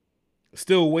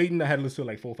still waiting. I had to listen to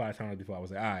it like 4 or 5 times before I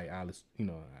was like, all right, I'll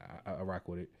listen, I rock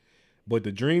with it. But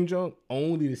the Dream junk,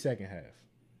 only the second half.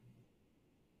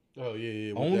 Oh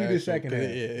yeah. Only the second half.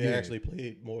 It Yeah. actually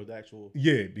played more of the actual.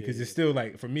 Yeah, because Yeah. it's still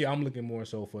like for me, I'm looking more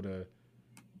so for the.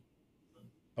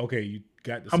 Okay, you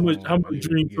got the How song, much yeah,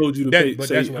 Dream yeah. told you to That- pay? but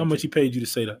Say, that's what how I'm much he saying. paid you to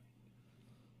say that?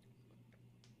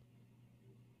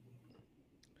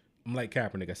 I'm like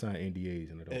Kaepernick. I signed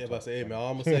NDAs and I don't. Hey, talk about to say, hey, man, about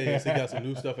all I'm gonna say is he got some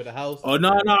new stuff at the house. Oh no,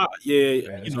 yeah, Man, you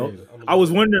that's know. crazy. I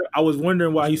was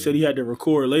wondering why he said he had to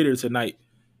record later tonight.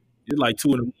 It's like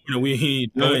 2 in the morning. We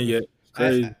ain't done yet.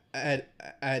 Crazy. I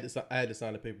had to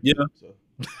sign the paper. Yeah. So.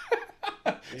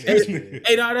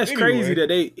 Hey, no, that's crazy that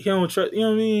he don't trust. You know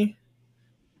what I mean?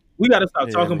 We got to stop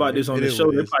talking about this on the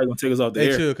show. They're probably gonna take us off the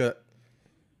air. Should, cause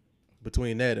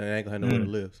between that, I ain't gonna have nowhere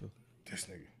to live. So This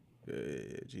nigga.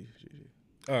 G.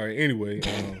 All right. Anyway,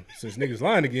 since niggas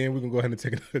lying again, we're gonna go ahead and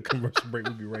take a commercial break.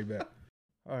 We'll be right back.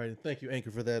 All right, thank you,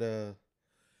 Anchor, for that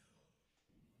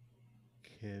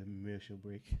commercial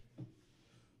break.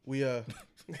 We What?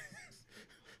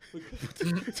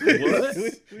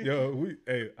 Yo,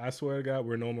 I swear to God,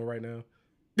 we're normal right now.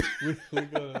 we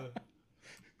gonna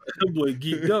That boy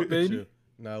geeked up, baby.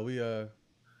 Now we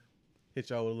hit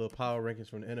y'all with a little power rankings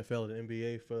from the NFL and the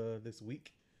NBA for this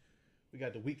week. We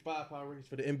got the week 5 power rankings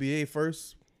for the NBA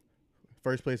first.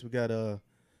 First place we got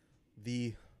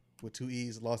the with 2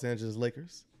 E's Los Angeles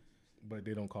Lakers. But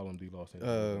they don't call them the Los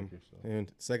Angeles Lakers. So.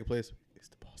 And second place is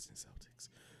the Boston Celtics.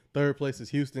 Third place is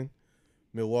Houston.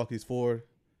 Milwaukee's 4.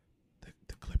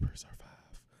 The Clippers are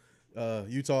 5.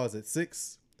 Utah is at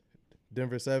 6.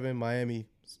 Denver 7. Miami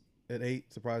at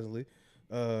 8, surprisingly.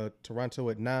 Toronto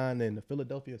at 9. And the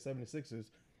Philadelphia 76ers,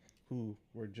 who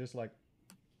were just like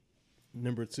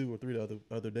number 2 or 3 the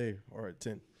other day, are at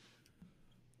 10.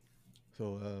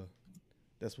 So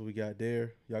that's what we got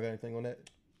there. Y'all got anything on that?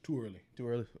 Too early. Too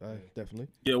early? Definitely.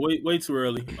 Yeah, way too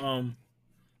early.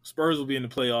 Spurs will be in the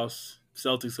playoffs.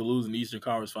 Celtics will lose in the Eastern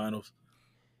Conference Finals.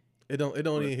 It don't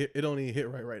even hit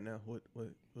right now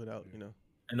without, you know.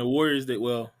 And the Warriors, they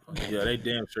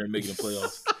damn sure ain't making the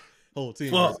playoffs. Whole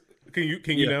team. Fuck. Can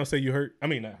you now say you hurt? I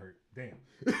mean, not hurt. Damn.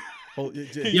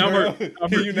 I'm hurt.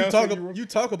 You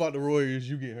talk about the Warriors,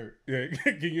 you get hurt. Yeah.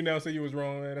 Can you now say you was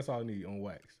wrong, man? That's all I need on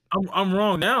wax. I'm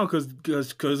wrong now because my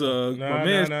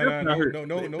man Steph got hurt.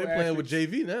 No. They're playing with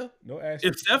JV now. No ass.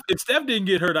 If Steph didn't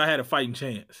get hurt, I had a fighting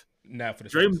chance. Not for the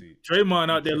second seed. Draymond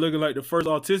out there looking like the first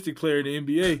autistic player in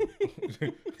the NBA.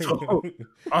 So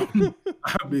I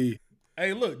mean,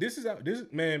 hey, look, this would have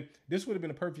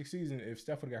been a perfect season if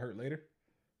Steph would have got hurt later,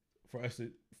 for us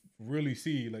to really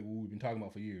see like what we've been talking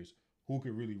about for years, who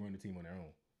could really run the team on their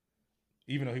own.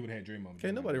 Even though he would have had Draymond.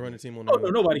 Can't nobody run the team on their their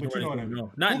own. No, nobody can run the team.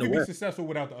 No, not in the Who could be West. successful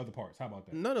without the other parts? How about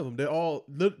that? None of them. They're all.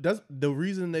 That's the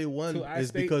reason they won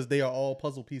because they are all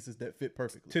puzzle pieces that fit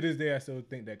perfectly. To this day, I still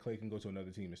think that Klay can go to another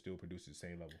team and still produce at the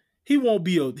same level. He won't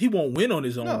win on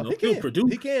his own. No, though. He'll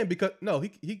produce. He can because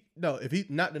if he's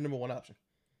not the number 1 option,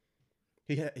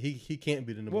 he can't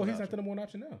be the number 1 option. Well, he's not the number 1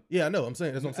 option now. Yeah, I know. That's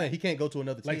what I'm saying. He can't go to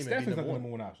another team. Like Steph and be is not the number number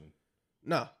 1 1 option.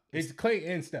 Nah, it's Klay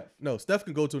and Steph. No, Steph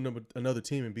can go to another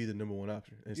team and be the number 1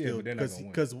 option, and still but they're not gonna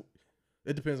win. because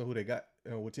it depends on who they got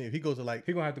and what team. If he goes to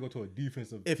he's gonna have to go to a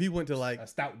defensive. If he went to a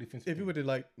stout defensive. If he went to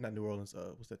not New Orleans,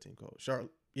 what's that team called?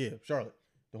 Charlotte. Yeah, Charlotte,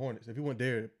 the Hornets. If he went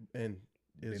there and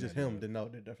it's just him, then no,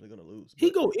 they're definitely gonna lose. He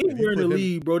go anywhere in the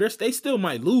league, bro. They still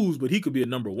might lose, but he could be a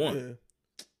number 1. Yeah.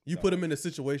 You put him in a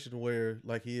situation where,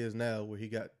 like he is now, where he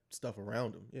got stuff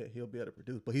around him. Yeah, he'll be able to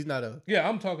produce. But he's not a. Yeah,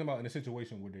 I'm talking about in a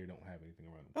situation where they don't have anything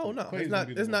around him. Oh no, it's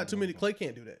not too many. Klay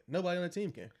can't do that. Nobody on the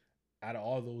team can. Out of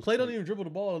all those, Klay don't even dribble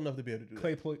the ball enough to be able to do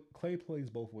that. Klay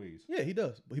plays both ways. Yeah, he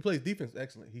does. But he plays defense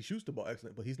excellent. He shoots the ball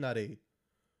excellent. But he's not I'm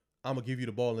gonna give you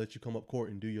the ball and let you come up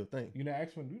court and do your thing. You're not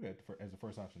actually gonna do that as the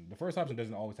first option. The first option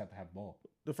doesn't always have to have the ball.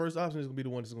 The first option is gonna be the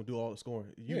one that's gonna do all the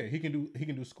scoring. He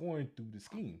can do scoring through the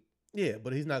scheme. Yeah,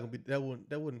 but he's not gonna be.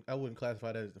 I wouldn't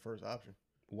classify that as the first option.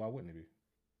 Why wouldn't it be?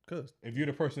 Because if you're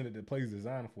the person that the play is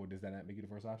designed for, does that not make you the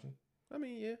first option? I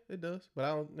mean, yeah, it does. But I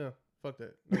don't know. Fuck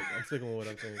that. No, I'm sticking with what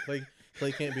I'm saying.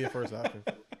 Klay can't be a first option.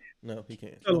 No, he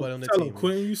can't. Nobody on the team.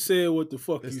 Quentin, you said what the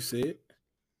fuck you said.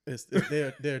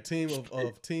 They're a team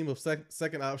of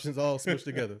second options all smushed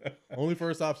together. Only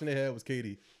first option they had was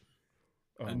KD.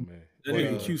 Oh man, that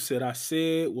nigga Q said I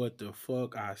said what the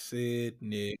fuck I said,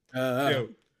 Nick.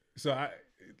 Moving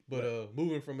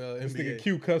from this NBA. nigga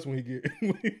Q cuss when he get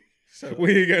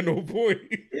when he got no point.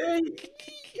 Yeah.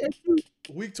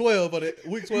 Week 12 of the he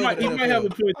might have a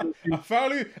point.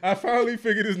 I finally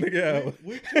figured this nigga out.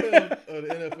 Week 12 of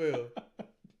the NFL.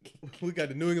 We got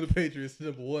the New England Patriots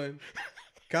number 1.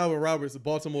 Calvin Roberts, the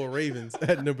Baltimore Ravens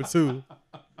at number 2.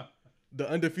 The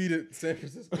undefeated San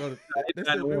Francisco. They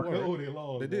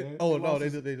lost. They did. Man. Oh no, they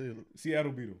did.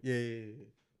 Seattle beat them. Yeah.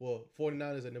 Well,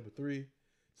 49ers at number 3.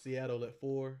 Seattle at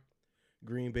 4.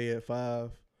 Green Bay at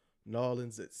 5. New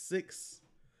Orleans at 6.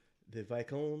 The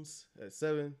Vikings at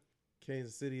 7.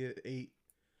 Kansas City at 8.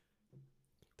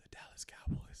 The Dallas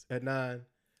Cowboys at 9.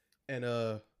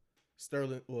 And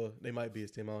Sterling, well, they might be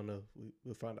his team. I don't know.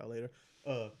 We'll find out later.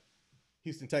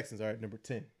 Houston Texans are at number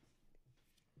 10.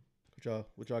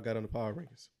 What y'all got on the power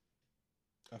rankings?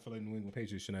 I feel like New England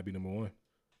Patriots should not be number 1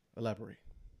 Elaborate.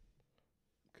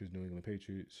 because New England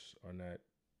Patriots are not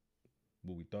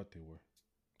what we thought they were.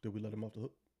 Did we let them off the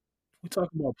hook? We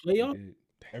talking about playoff?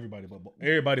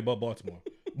 Everybody but Baltimore.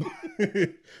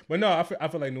 But no, I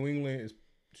feel like New England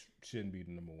shouldn't be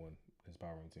the number 1 as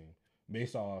power rank team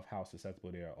based off how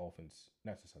susceptible they are offense.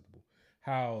 Not susceptible.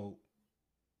 How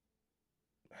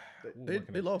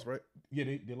They lost, right? Yeah,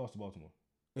 they lost to Baltimore.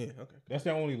 Yeah, okay. That's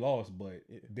their only loss, but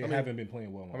they haven't been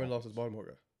playing well. How many losses Baltimore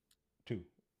got? 2.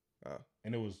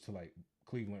 And it was to like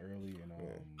Cleveland early and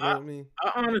I mean,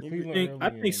 I honestly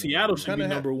think Seattle should be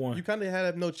number 1. You kind of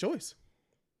had no choice.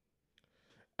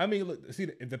 I mean, look, see,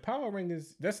 if the power ring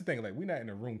is, that's the thing. Like, we're not in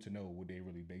the room to know what they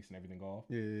really basing everything off.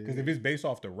 Yeah. Because if it's based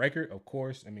off the record, of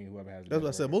course, I mean, whoever has. That's what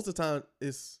I said. Most of the time,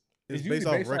 it's based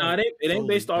off record. Nah, it ain't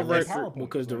based off Like record PowerPoint,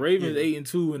 because the right? Ravens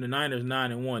 8-2 and the Niners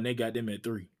 9-1. They got them at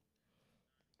 3.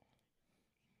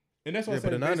 And that's what Yeah, I but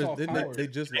said. the Niners, they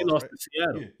just They lost, lost to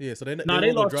Seattle. Yeah, so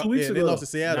they lost 2 weeks ago. They lost to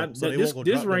Seattle. Not, so they this won't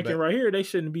go drop them ranking back. right here, they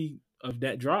shouldn't be of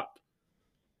that drop.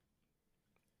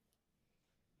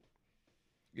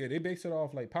 Yeah, they based it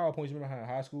off like PowerPoints. Remember how in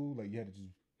high school, like you had to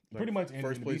just pretty much in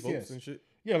first the place votes BCS. and shit.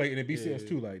 Yeah, like in the BCS Yeah.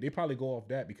 too. Like they probably go off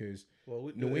that because New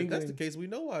If that's the England- case, we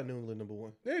know why New England number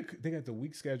 1. they got the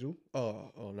weak schedule.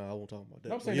 Oh no, I won't talk about that.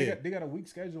 No, I'm But saying yeah, they got a weak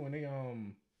schedule and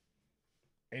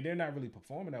they're not really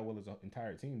performing that well as an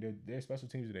entire team. Their special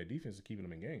teams and their defense is keeping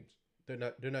them in games. they're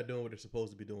not doing what they're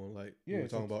supposed to be doing. Like we Yeah, were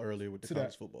talking about earlier with the to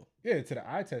college that- football. Yeah, to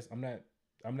the eye test, I'm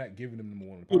not giving them number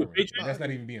 1 in the Who, the power ranking. Patriots? And that's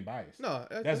not even being biased. No,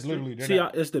 That's literally they're See,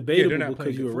 not, it's they're debatable not because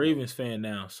playing you're a good Ravens fan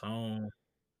now. So,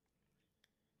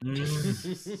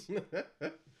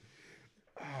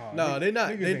 No, they're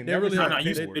not. niggas They ain't never really tried No, to you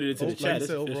pay submitted it to for the it. chat. Like you It's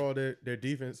said, official. overall their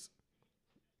defense.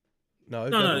 No,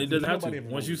 No, it doesn't have Nobody to.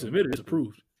 ever Once you voted on submit it. it, it's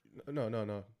approved.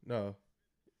 No.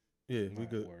 Yeah, we Alright,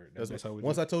 good. word. That's how we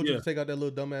once do I it. told you Yeah. to take out that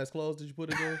little dumbass clause that you put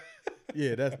in there.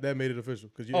 Yeah, that made it official.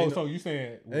 Because you Oh, ain't so you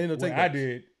saying ain't no what take I backs.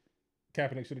 did,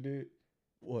 Kaepernick should have did?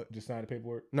 what? Just sign the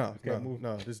paperwork? No, Just kept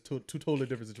moving? This is two totally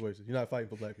different situations. You're not fighting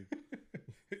for black people.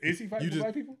 Is he fighting You for just-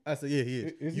 black people? I said, yeah, he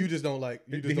is. Is You he? just don't like.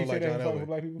 You Did just he don't say like that John he fighting for Elway.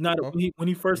 black people? Not Huh? when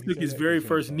he first He took said his that? very He said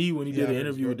first that. knee when he did an his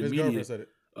interview with the his media. girlfriend said it.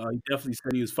 He definitely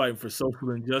said he was fighting for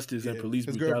social injustice and Yeah, police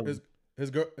his brutality.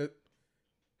 His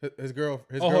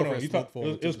girlfriend Oh, hold on. You spoke talk, for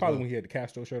him. it was probably when he had the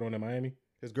Castro shirt on in Miami.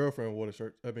 His girlfriend wore the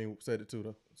shirt. I mean, said it too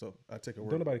though. So I take her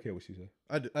Don't word. nobody care what she said.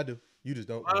 I do. You just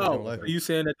don't. You just Wow, don't like are her. you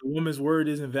saying that the woman's word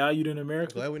isn't valued in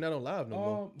America? Glad we're not on live no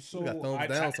more. So We got thumbs I-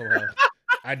 down somehow.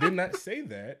 I did not say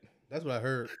that, That's what I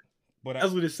heard. but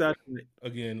That's what it sounded like.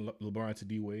 again, LeBron to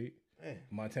D Wade, Man.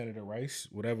 Montana to Rice,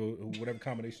 whatever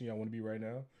combination y'all want to be right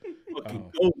now.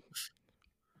 Fucking Oh. goats.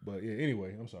 But yeah,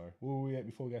 anyway, I'm sorry. Where were we at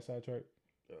before we got sidetracked?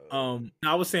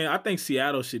 I was saying I think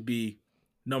Seattle should be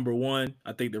number 1.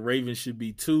 I think the Ravens should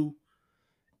be 2,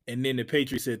 and then the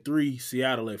Patriots at 3,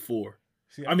 Seattle at 4.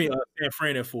 See, I mean, San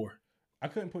Fran at 4. I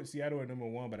couldn't put Seattle at number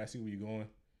 1, but I see where you're going.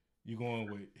 You're going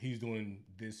with he's doing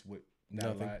this with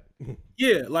not Nothing. a lot.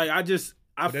 Yeah, like I But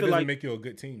that feel doesn't like make you a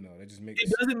good team though. That just makes it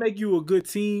doesn't make you a good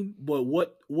team, but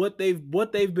what they've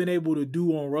been able to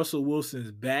do on Russell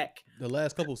Wilson's back, The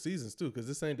last couple seasons too, because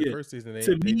this ain't the Yeah. first season. They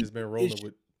To me, just been rolling it's-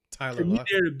 with Tyler to me, Lockett.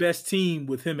 they're the best team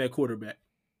with him at quarterback.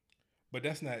 But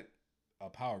that's not a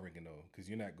power ranking though, because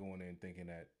you're not going in thinking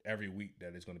that every week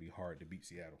that it's going to be hard to beat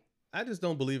Seattle. I just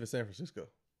don't believe in San Francisco.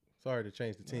 Sorry to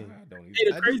change the team. Nah, I don't Hey,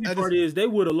 either. the I crazy just- part is they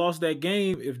would have lost that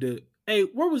game if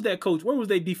where was that coach? Where was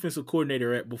their defensive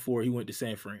coordinator at before he went to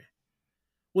San Fran?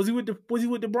 Was he with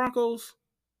the Broncos?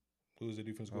 Who's the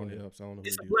defense I don't coordinator? know. I don't know who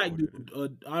It's the a black coordinator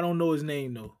dude. is. I don't know his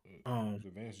name though. Is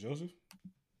it Vance Joseph?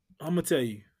 I'm gonna tell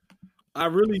you. I I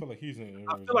really feel like he's in.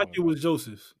 I feel like it was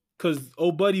Joseph because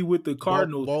old buddy with the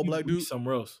Cardinals, bald he black was dude?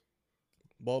 somewhere else.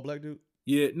 Bald black dude.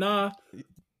 Yeah, nah.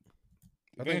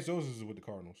 I Vance think, Joseph is with the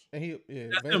Cardinals. and That's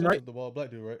Vance him, Joseph right? is the bald black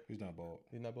dude, right? He's not bald.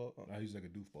 He's not bald. Oh. Nah, he's like a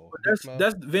doofball.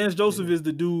 That's Vance Joseph is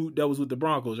the dude that was with the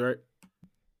Broncos, right?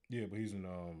 Yeah, but he's in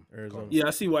Arizona. Cardinals. Yeah, I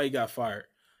see why he got fired.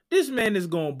 This man is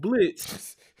going to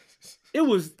blitz.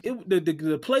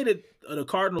 The play that the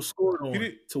Cardinals scored on He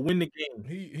did- to win the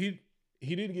game.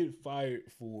 He didn't get fired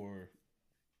for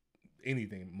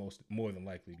anything more than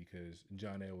likely because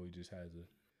John Elway just has a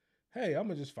hey, I'm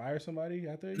gonna just fire somebody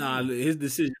out there. Nah, his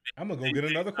decision. I'm gonna go get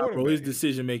another Bro, quarterback. his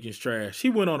decision making is trash. He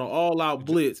went on an all-out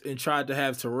blitz and tried to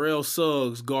have Terrell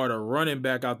Suggs guard a running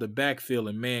back out the backfield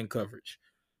in man coverage.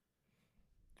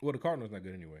 Well, the Cardinals not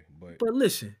good anyway, but But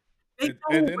listen, they At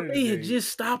the end know of the they had day- just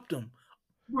stopped him,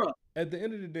 bro. at the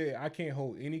end of the day, I can't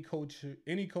hold any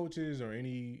coaches or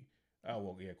any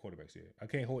quarterbacks here. I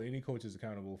can't hold any coaches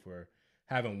accountable for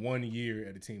having 1 year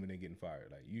at the team and then getting fired.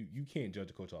 Like you can't judge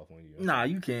a coach off 1 year. Nah,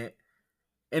 you can't.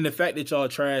 And the fact that y'all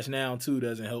trash now too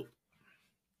doesn't help.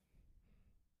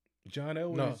 John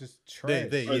Elway No. is just trash.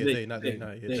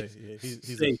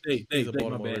 He's a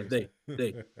Baltimore Ravens.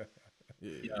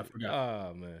 Yeah, I forgot.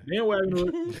 Ah man. Bandwagon.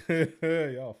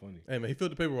 Y'all funny. Hey man, he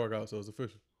filled the paperwork out, so it's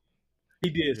official. He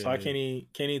did, so Yeah, I can't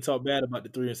even talk bad about the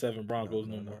 3-7 Broncos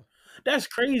No. no more. That's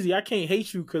crazy. I can't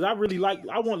hate you because I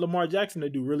want Lamar Jackson to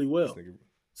do really well. This nigga-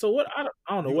 So what? I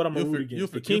don't know what I'm gonna root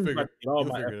against. The Kings about to get all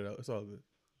my figure it out. It's all good.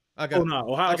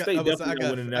 Ohio State definitely not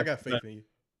winning that. I got faith in you.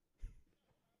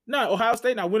 No, Ohio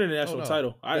State not winning the national no.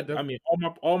 title. I mean,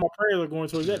 all my prayers are going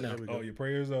towards that now. There we go. Oh, your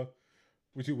prayers are.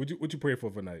 What you pray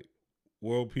for tonight?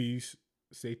 World peace,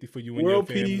 safety for you and World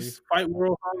your family. peace, fight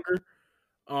world hunger.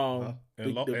 And The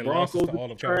losses Broncos to all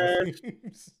are of trash. Cowboys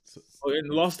teams. And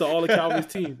lost to all the Cowboys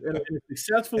teams. And a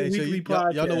successful Hey, so weekly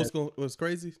podcast. y'all know what's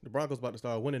crazy? The Broncos about to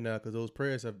start winning now because those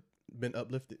prayers have been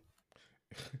uplifted.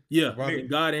 Yeah, Broncos-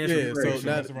 God answered Yeah, prayers. so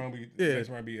now- next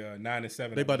round be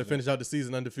 9-7. They about to finish out the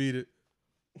season undefeated.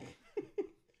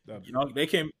 You know, they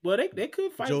can. Well, they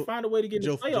could find a way to get in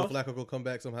Joe the playoffs. Flacco will come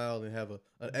back somehow and have an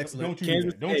excellent. Don't you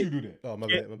Kansas do that? Don't you do that? Oh my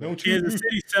bad. Don't you Kansas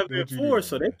City Don't you do 7-4, that,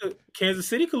 so man. Kansas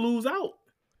City could lose out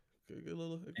Good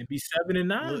little and be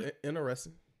 7-9.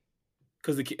 interesting.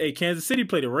 Because Kansas City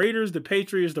play the Raiders, the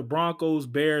Patriots, the Broncos,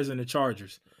 Bears, and the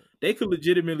Chargers. They could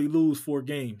legitimately lose 4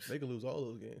 games. They can lose all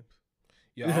those games.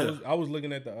 Yeah, I was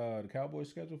looking at the Cowboys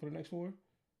schedule for the next 4.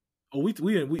 Oh, we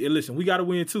listen. We got to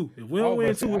win 2. If we I don't win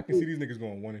was about 2, to say, I can see these niggas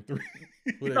going 1-3.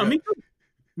 Who they no, got?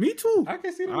 me too. I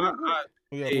can see them. Who y'all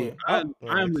Hey, playing?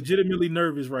 I am legitimately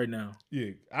nervous right now. Yeah,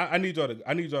 I need y'all to.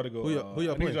 I need y'all to go. Who y'all I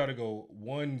need playing? y'all to go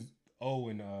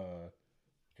 1-0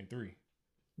 and 3.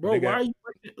 Bro, They why got- are you?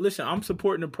 Listen, I'm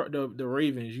supporting the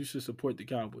Ravens. You should support the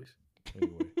Cowboys.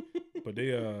 Anyway, but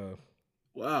they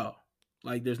Wow,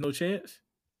 like there's no chance.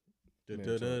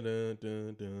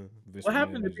 Vince What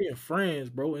happened to McMahon being friends,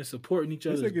 bro, and supporting each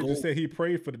This other's nigga goals? just said he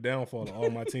prayed for the downfall of all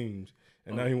my teams,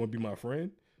 and now he want to be my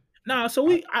friend. Nah, so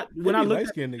when I look at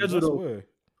light-skinned the niggas, I schedule, swear.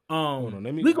 though, on,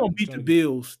 let me- we gonna I'm beat trying the to-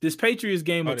 Bills. This Patriots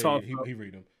game Oh, will talk. he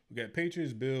read them. We got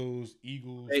Patriots, Bills,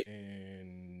 Eagles, Hey.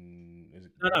 and is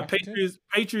it No, Washington?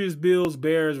 Patriots, Bills,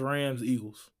 Bears, Rams,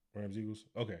 Eagles. Rams, Eagles.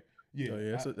 Okay, yeah, Oh,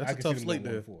 yeah, that's a I can tough see them slate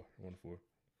going there. 1-4. 1-4.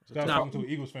 So I was Nah. talking to an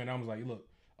Eagles fan. I was like, look,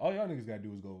 all y'all niggas gotta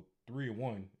do is go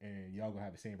 3-1, and y'all gonna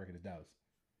have the same record as Dallas.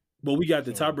 But we got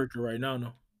the So- tiebreaker right now,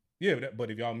 no. Yeah, but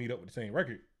if y'all meet up with the same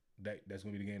record, that's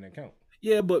gonna be the game that count.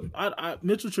 Yeah, but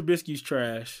Mitchell Trubisky's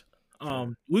trash.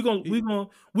 We gonna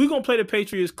play the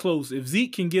Patriots close. If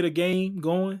Zeke can get a game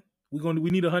going, we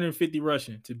need 150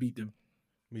 rushing to beat them.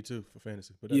 Me too for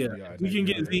fantasy. But Yeah, Yeah, we can yeah,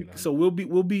 get yeah, Zeke. yeah. So we'll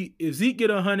be if Zeke get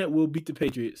 100, we'll beat the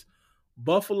Patriots.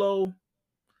 Buffalo,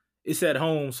 it's at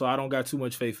home, so I don't got too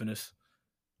much faith in us.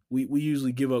 We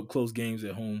usually give up close games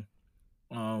at home.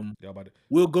 Y'all about to,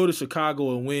 We'll go to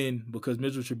Chicago and win because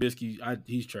Mitchell Trubisky,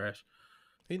 he's trash.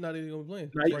 he's not even gonna be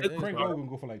playing. Nah, Frank Gogan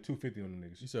go for like 250 on the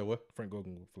niggas. You said what? Frank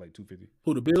Gogan go for like 250.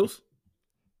 Who, the Bills?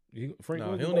 Frank Nah,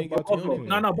 Gogan he don't go even get about to.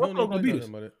 Buffalo. No, Buffalo gonna beat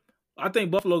us. I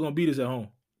think Buffalo gonna beat us at home,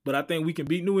 but I think we can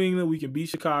beat New England. We can beat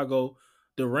Chicago.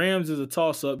 The Rams is a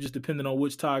toss up, just depending on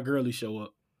which Todd Gurley show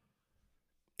up.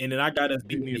 And then I got us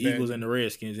beating need the a bad Eagles team. and the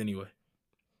Redskins anyway.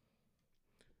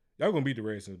 Y'all gonna beat the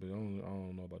Redskins, but I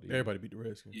don't know about the Everybody beat the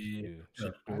Redskins. Yeah, Yeah.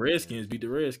 the Redskins beat the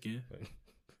Redskins.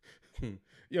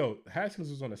 Yo, Haskins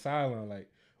was on the sideline like,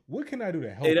 what can I do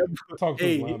to help Hey, you? Talk to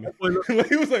hey, his lineman. that boy look- Like,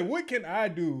 he was like, what can I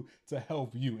do to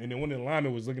help you? And then one of the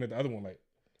linemen was looking at the other one like,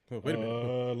 Oh, wait a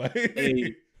minute. like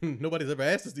Hey, Nobody's ever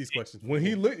asked us these questions. when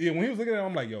he looked, when he was looking at him,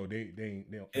 I'm like, yo, they ain't.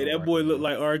 hey, that boy looked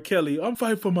like R. Kelly. I'm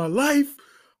fighting for my life.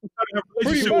 I'm trying to have a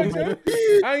Pretty relationship much, with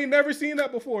yeah. my- I ain't never seen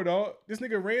that before, dog. This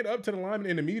nigga ran up to the lineman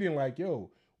in the meeting like, yo,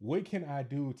 what can I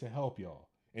do to help y'all?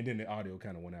 And then the audio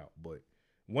kind of went out. But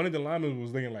one of the linemen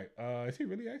was looking like, is he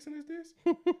really asking us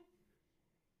this?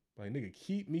 Like, nigga,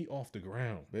 keep me off the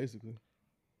ground. Basically.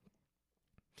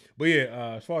 But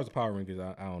yeah, as far as the power rankings,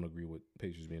 I don't agree with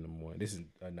Patriots being number one. This is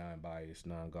a non-biased,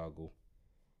 non-goggle.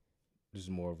 This is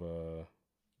more of a...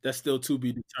 That's still to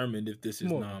be determined if this is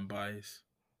More. non-biased.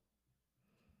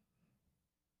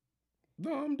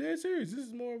 No, I'm dead serious. This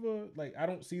is more of a, like, I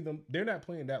don't see them. They're not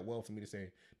playing that well for me to say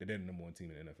that they're the number one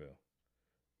team in the NFL.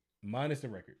 Minus the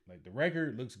record. Like, the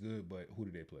record looks good, but who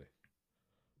do they play?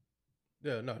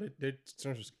 Yeah, no, their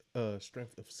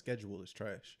strength of schedule is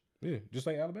trash. Yeah, just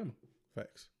like Alabama.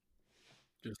 Facts.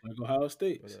 Just like Ohio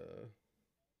State. But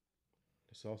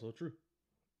it's also true.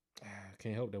 I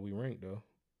can't help that we rank, though.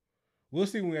 We'll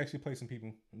see when we actually play some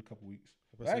people in a couple weeks.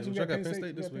 Actually, we got Penn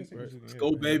State this week, right? Let's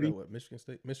go, baby. What, Michigan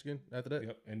State? Michigan after that?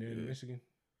 Yep, and then Yeah. Michigan.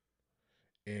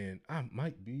 and I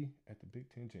might be at the Big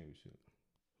Ten championship.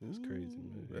 That's crazy,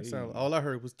 man. That Hey. sound. All I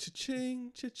heard was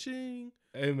cha-ching, cha-ching,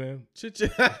 Hey, man. cha-ching.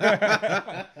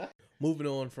 Moving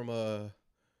on from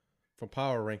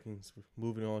power rankings,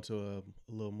 moving on to a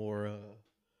little more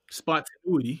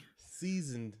Spontaneity.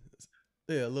 seasoned.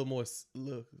 Yeah, a little more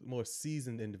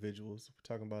seasoned individuals.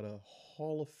 We're talking about a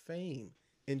Hall of Fame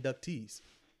inductees.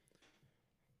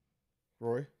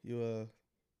 Roy, you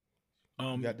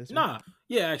got this one? Nah.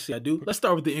 Yeah, actually I do. Let's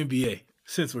start with the NBA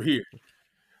since we're here.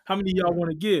 How many y'all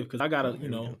want to give? Because I gotta, you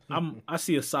know, I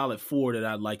see a solid 4 that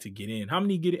I'd like to get in. How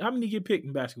many get picked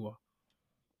in basketball?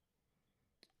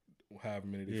 However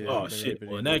many. Yeah. Oh man, shit. but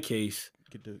Well, in they- that case,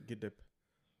 get the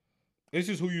It's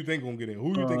just who you think gonna get in. Who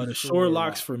you think the is short lock?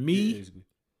 locks for me. Yeah, basically.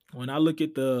 when I look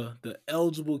at the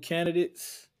eligible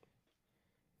candidates,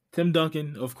 Tim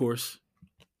Duncan, of course.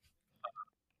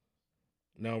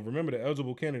 Now remember, the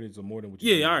eligible candidates are more than what.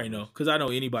 Yeah, I already know because I know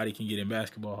anybody can get in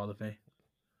basketball Hall of Fame.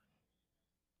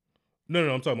 No,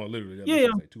 I'm talking about literally. That Yeah, list is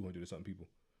yeah. like 200 or something people.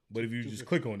 But if you just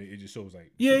click on it, it just shows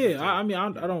like. Yeah. I mean, I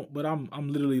don't, but I'm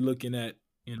literally looking at,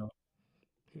 you know.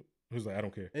 Who's like, I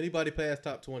don't care. anybody past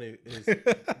top 20 is.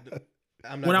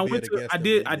 I'm not When I gonna be went able to, guess I them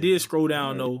did individually. scroll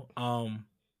down though.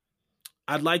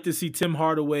 I'd like to see Tim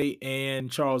Hardaway and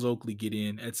Charles Oakley get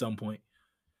in at some point.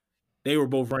 They were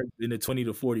both ranked in the 20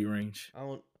 to 40 range. I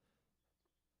don't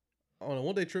know.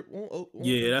 Won't they trip?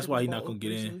 Yeah, that's why he's not gonna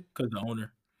get in because the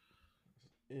owner.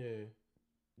 Yeah.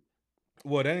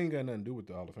 Well, that ain't got nothing to do with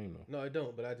the Hall of Fame though, No, I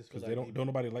don't. But I just feel because like don't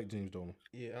nobody like James Dolan.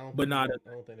 Yeah, I don't. But think, not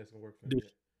I don't think that's gonna work for him. This-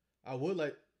 yet. I would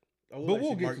like. I would But like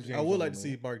we'll to see get Mark, to I James would like to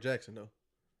Dolan, see Mark Jackson though.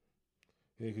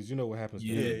 Yeah, because you know what happens.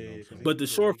 Yeah. to him, Yeah, you know, yeah, so- yeah. But the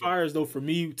surefires though for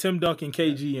me, Tim Duncan,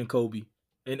 KG, and Kobe,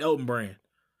 and Elton Brand.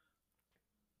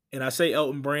 And I say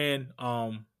Elton Brand,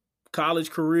 college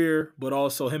career, but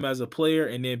also him as a player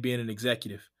and then being an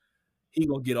executive. He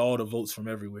gonna get all the votes from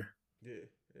everywhere. Yeah,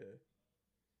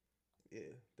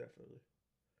 definitely.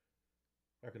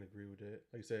 I can agree with that.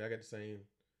 Like you said, I got the same.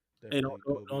 Hey,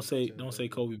 don't say Tim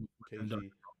Kobe. Duncan, before Tim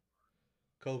Duncan.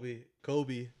 KG, Kobe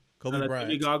Now, take your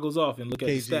Bryant, goggles off and look at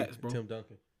the KG, stats, bro. Tim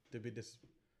Duncan. To be this.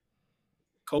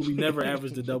 Kobe never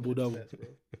averaged a double-double. Stats, bro.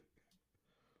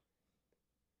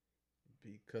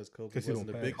 Because Kobe Because he wasn't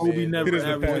a don't big pass. Kobe man. never He doesn't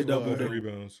averaged pass a double-double. well,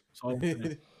 rebounds. That's all I'm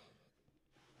saying.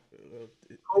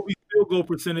 Kobe's field goal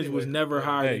percentage was Anyway, never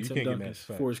higher hey, than you Tim can't get Duncan's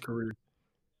mad. for his career.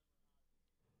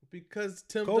 Because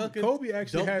Tim Kobe- Duncan Kobe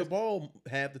actually dunked has- the ball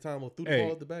half the time or threw the Hey,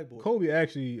 ball at the backboard. Kobe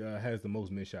actually has the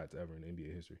most missed shots ever in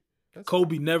NBA history. That's-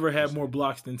 Kobe never had more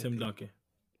blocks than Tim Duncan.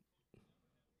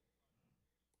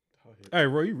 Oh, yeah. All right,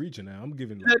 Roy, you reaching now. I'm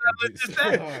giving. Yeah, Like, that's All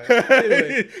right.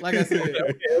 Anyway, like I said,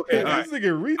 Okay, all right. this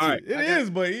nigga reaching. All right. It I got- is,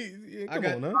 but come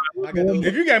on now. I got those.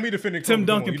 If you got me defending Tim Kobe,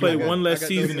 come on, Duncan you played know one that. less I got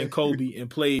season those- than Kobe and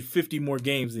played 50 more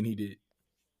games than he did.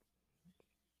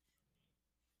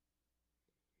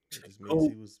 It just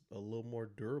means he was a little more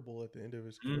durable at the end of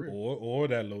his Mm. career. Or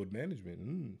that load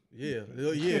management. Yeah,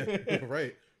 yeah,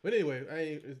 right. But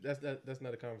anyway, that's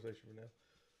not a conversation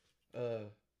for now.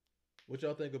 What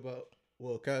y'all think about?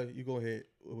 Well, Kyle, you go ahead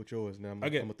with yours now. I'm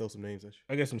gonna throw some names at you.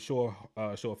 I got some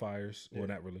surefires. Yeah. Well,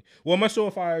 not really. Well, my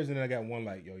surefires, and then I got one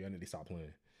like, yo, y'all need to stop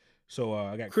playing. So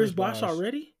I got Chris Bosh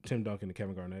already? Tim Duncan, and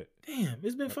Kevin Garnett. Damn,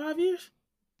 it's been 5 years?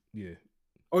 Yeah,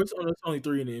 Or it's only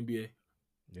 3 in the NBA.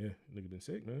 yeah, nigga been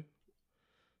sick, man.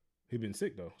 He been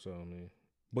sick though, so I mean,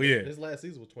 but yeah, His last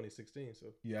season was 2016. So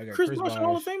yeah, I got Chris Chris Bosh, Bosh,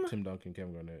 Hall of Famer? Tim Duncan,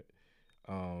 Kevin Garnett.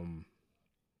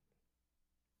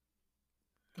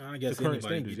 I guess The current anybody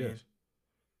standards, get in. yes.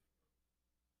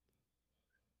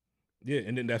 Yeah,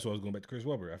 and then that's why I was going back to Chris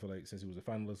Webber. I feel like since he was a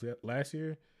finalist last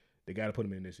year, they got to put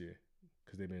him in this year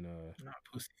because they've been Not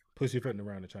pussy. pussyfooting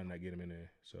around to try and not get him in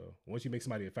there. So once you make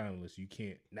somebody a finalist, you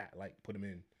can't not like put him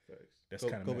in. That's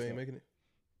kind of Kobe messed ain't up. making it.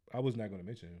 I was not going to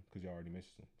mention him because y'all already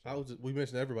mentioned him. We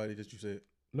mentioned everybody that you said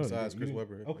No, besides you Chris didn't.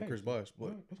 Webber Okay. and Chris Bosh, but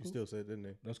Alright, that's you cool. still said didn't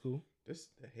they? That's cool. The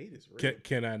hate is real.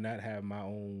 Can I not have my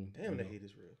own? Damn, you the know? hate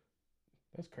is real.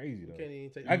 That's crazy You though. can't even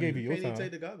take. I gave you your can't even time.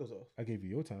 take the goggles off. I gave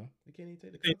you your time. You can't even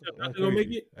take the Hey, goggles Duncan off. gonna make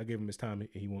Crazy. it? I gave him his time and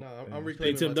he won't. No, I'm and- Hey,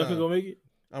 reclaiming Tim my Duncan time. gonna make it?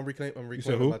 I'm said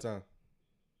reclaiming who? my time.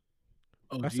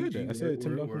 Oh, I said that. I said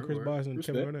Tim Duncan, Chris Bosh, and Kevin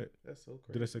Respect. Garnett. That's so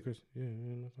crazy. Did I say Chris? Yeah,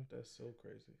 that's fine. That's so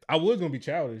crazy. I was gonna be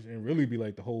childish and really be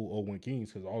like the whole 01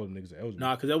 Kings because all the niggas are eligible.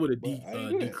 Nah, because that would have But I ain't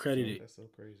do that. decredited. That's so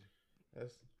crazy.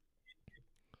 That's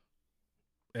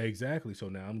Exactly. So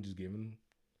now I'm just giving.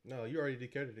 no. You already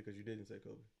decredited it because you didn't say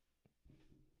Kobe.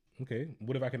 Okay.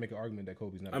 What if I can make an argument that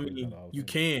Kobe's not? I a first mean, ballot Hall of you Famer?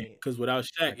 can, because without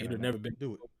How Shaq, can I it'd have not? never been.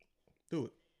 Do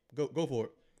it. Go for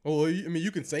it. Oh, well, I mean,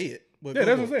 you can say it. But Yeah, go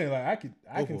that's what I'm for it. saying. Like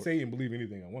I Go can for say and believe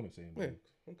anything I want to say. And Yeah,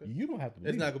 believe. okay. You don't have to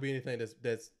believe. It's not it. gonna be anything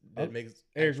that makes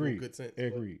Eric actual Reed. good sense.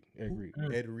 Eric but- Reed. Eric Reed.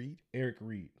 Ed Reed. Eric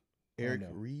Reed. Eric Oh,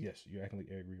 no. Reed? Yes, you're acting like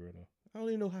Eric Reed right now. I don't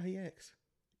even know how he acts.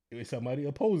 If somebody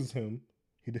opposes him,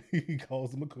 he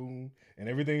calls them a coon and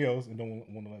everything else, and don't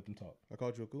want to let them talk. I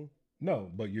called you a cool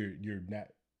No, but you're not.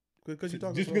 because you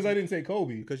talking Just because I didn't say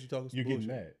Kobe, because you talking some you're getting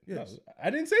bullshit. mad. Yes. No, I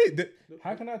didn't say it.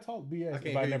 How can I talk BS I if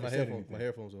can't I hear you. never My said headphones. anything? My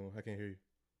headphones on. I can't hear you.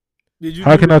 Did you?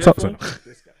 How do can the I talk to headphones?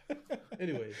 This guy.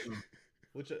 Anyway,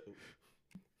 which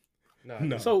nah,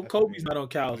 No. So I can't Kobe's hear not you. on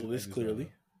Cal's I list just,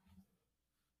 clearly.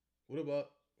 What about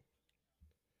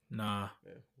Nah,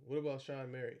 what about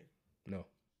Sean Marion? No.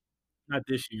 not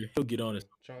this year. He'll get on it.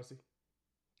 Chauncey?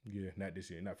 Yeah, not this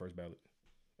year. Not first ballot.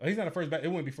 He's not a first ballot. It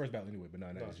wouldn't be first ballot anyway, but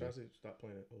not No, this year. Chauncey stopped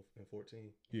playing in 14.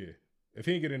 Yeah. If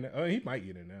he ain't get in there, he might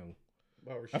get in now.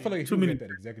 About I feel like if Too he many- get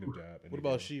that executive job. What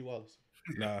about Shee Wallace?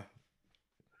 Nah.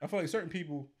 I feel like certain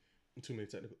people. Too many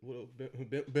technical.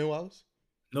 What, Ben Wallace?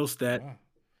 No stat. Nah.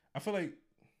 I feel like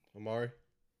Amari?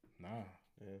 nah.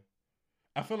 Yeah.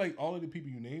 I feel like all of the people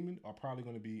you naming are probably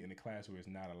going to be in a class where it's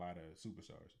not a lot of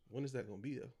superstars. When is that gonna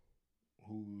be though?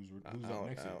 Who's I up don't-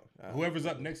 next I year? don't- I don't Whoever's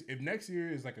know. up next. If next year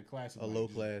is like a class, of A like low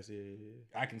just- class, yeah.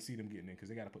 I can see them getting in because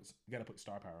they got to put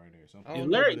star power in there. So I If don't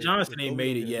know, Larry but Johnson ain't Kobe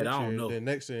made don't it get yet, next I don't year,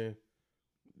 know.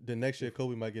 Then next year,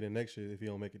 Kobe might get in next year if he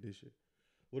don't make it this year.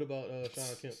 What about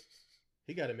Sean Kemp?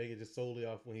 He got to make it just solely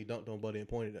off when he dunked on Buddy and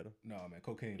pointed at him. no, man,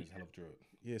 cocaine is a hell of a drug.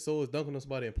 Yeah, so is dunking on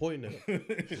somebody and pointing at him.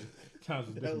 Times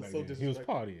was That different was back so then. He was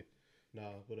disrespectful. partying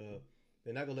Nah, but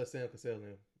they're not gonna let Sam Cassell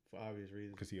in for obvious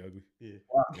reasons. because he ugly. Yeah.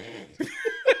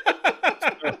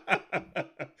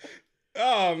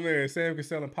 Oh man, Sam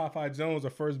Cassell and Popeye Jones are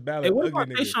first ballot. Hey, what ugly about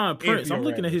niggas. Tayshaun Prince? I'm NPR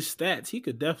looking at rappers. his stats. He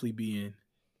could definitely be in.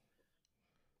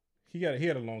 He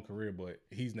had a long career, but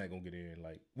he's not gonna get in.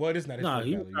 Like, well, this is not his Nah, first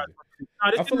he ballot was not- either.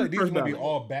 Nah, this I feel is like these his are gonna be first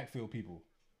all ballot. backfield people.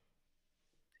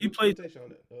 He played Tayshaun,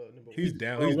 number one. He's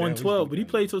down. uh, He's down. 112, but he down.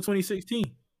 played till 2016.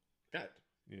 God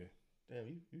Yeah. damn,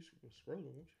 you scrolling,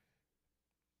 weren't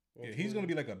you? Yeah, he's gonna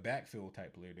be like a backfield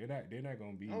type player. They're not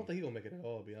gonna be. I don't think he's gonna make it at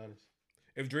all. To be honest.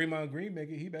 If Draymond Green make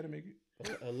it, he better make it.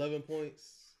 11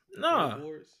 points. Nah. 20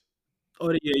 boards.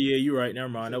 Oh yeah, you're right. Never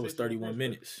mind. So That was Tayshaun 31 first,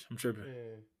 minutes. I'm tripping.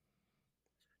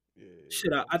 Yeah.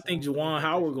 Shit, I think So, Juwan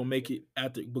Howard gonna Tayshaun. make it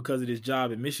after because of his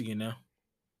job at Michigan now.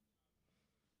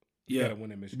 He Yeah, gotta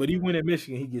win at Michigan. but he win at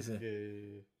Michigan, he gets in.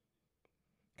 Yeah.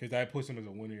 Because that puts him as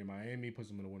a winner in Miami, puts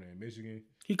him in a winner in Michigan.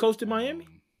 He coached in Miami.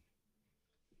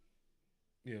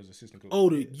 Yeah, it was assistant coach. Oh,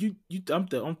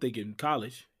 I'm thinking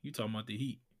college. You talking about the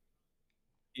Heat?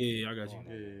 Yeah, I got you. Oh,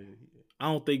 no. Yeah. I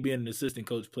don't think being an assistant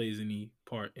coach plays any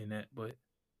part in that, but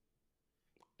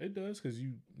It does because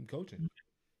you coaching.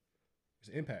 It's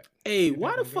impact. hey, Impact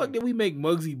why on the fuck game. did we make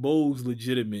Muggsy Bogues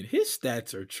legitimate? His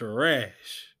stats are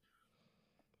trash.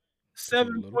 a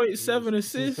little. 7.7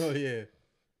 assists. Oh yeah.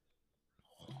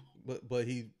 But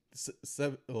he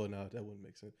 7. Oh no, that wouldn't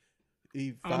make sense.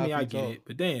 He 5 I mean, I feet get tall. it,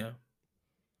 but damn,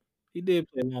 he did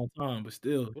play a long time, but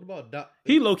still, What about Doc?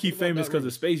 he low key what about famous Doc because of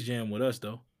Rivers? Space Jam with us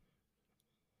though.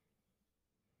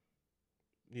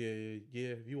 Yeah.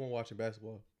 If you weren't watching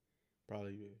basketball,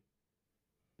 probably yeah.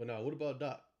 But now, what about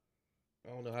Doc? I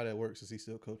don't know how that works since he's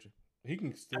still coaching. He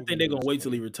can still. I think they're gonna wait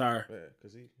till he retire Yeah,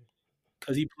 because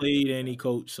because he played and he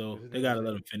coached, so His they name gotta is-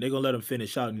 let him finish. They're gonna let him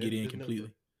finish out and get in His name-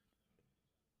 completely.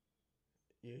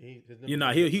 yeah, You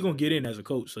know, he gonna get in as a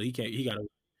coach, so he can't. He gotta.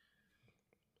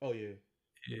 Oh yeah.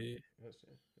 Yeah.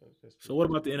 That's So what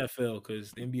about the NFL?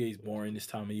 Because the NBA is boring this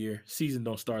time of year. Season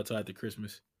don't start till after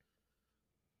Christmas.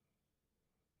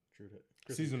 True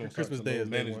that. Season on Christmas starts, Day the is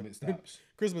day one. management stops.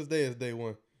 Christmas Day is day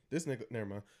one. This nigga, never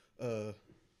mind.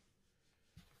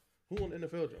 Who won the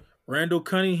NFL job? Randall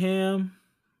Cunningham,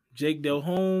 Jake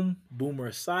Delhomme, Boomer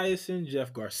Esiason,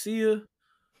 Jeff Garcia,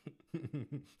 All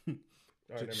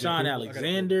never mind. Sean I gotta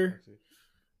Alexander. pull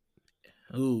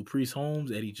it. ooh, Priest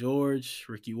Holmes, Eddie George,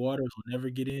 Ricky Waters will never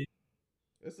get in.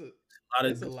 It's a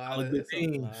A lot of good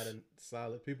teams. of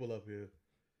solid people up here.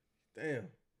 Damn,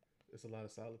 it's a lot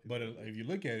of solid people. But if you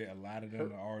look at it, a lot of them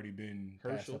have already been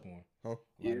passed Herschel. up on. Huh? A lot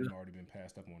Yeah. of them have already been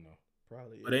passed up on though.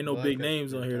 Probably. But ain't no Glad big Catch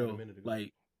names on here retired a though. minute ago.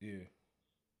 Like Yeah,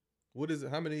 what is it?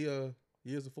 How many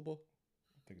years of football?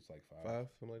 I think it's like 5. 5,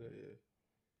 something like that.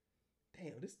 Yeah.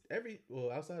 Damn, this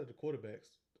outside of the quarterbacks,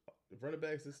 the running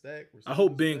backs is stacked. I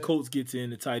hope receivers Ben stacked. Coates gets in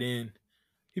the tight end.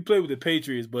 He played with the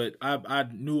Patriots, but I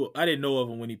didn't know of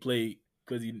him when he played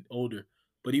because he's older.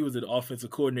 But he was an offensive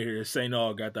coordinator at St.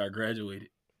 Aug after I graduated.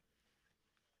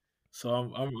 So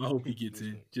I hope he gets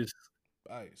in. Just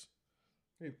Nice.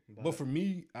 Hey, But for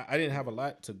me, I didn't have a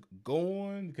lot to go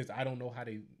on because I don't know how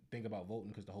they think about voting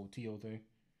because the whole TO thing.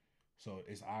 So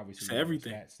it's obviously It's more of a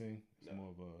everything. stats thing. It's more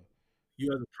of a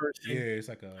You as a person, yeah. It's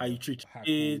like a how you treat how your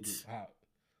cool kids. how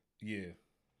yeah.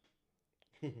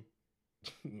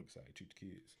 Looks how you treat the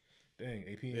kids. Dang,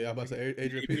 AP. Yeah, I'm about to say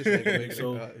Adrian Peterson ain't gonna make it.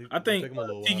 So He I gonna think take him a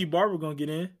little Tiki while. Barber gonna get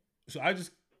in. So I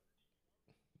just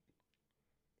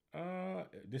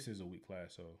this is a weak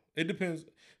class, so it depends.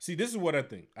 See, this is what I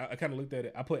think. I kind of looked at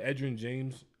it. I put Edgerrin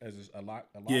James as a lot.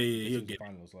 Yeah, He he'll was a get it.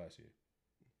 finalist last year.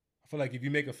 I feel like if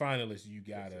you make a finalist, you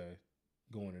gotta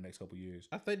go in the next couple years.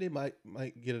 I think they might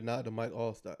get a nod to Mike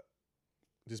Allstott,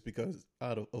 just because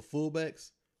out of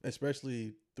fullbacks,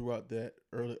 especially throughout that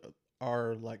early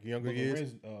our like younger But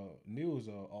years. Lorenz, Neal's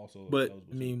also. But eligible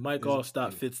I mean, too. Mike Is it-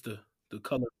 Allstott yeah. fits the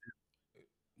color.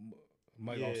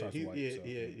 Mike Yeah, Allstott's white. yeah, so,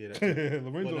 yeah. That's it.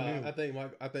 Lorenzo But nah, Neal. I think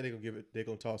they're gonna give it. They're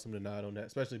gonna toss him the nod on that,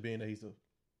 especially being that he's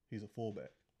a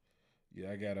fullback. Yeah,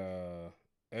 I got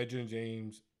Edgerrin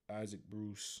James, Isaac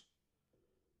Bruce,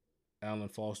 Alan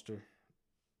Foster,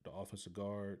 the offensive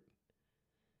guard,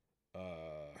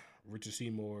 Richard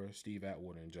Seymour, Steve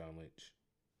Atwater, and John Lynch.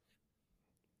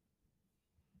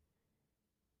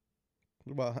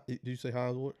 What about? Did you say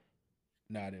Hines Ward?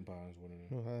 Nah, I didn't put Hines Ward in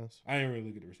there. No Hines. I didn't really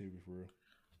look at the receivers for real.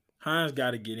 Hines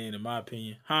got to get in my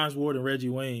opinion. Hines Ward and Reggie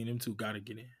Wayne, them two got to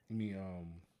get in. You mean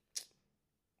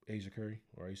Asia Curry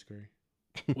or Ace Curry?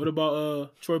 What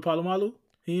about Troy Polamalu?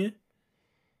 He in?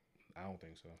 I don't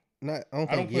think so. Not. I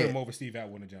don't I don't think put yet. him over Steve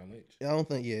Atwater and John Lynch. I don't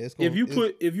think. Yeah, it's gonna.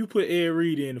 If you put Ed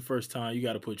Reed in the first time, you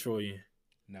got to put Troy in.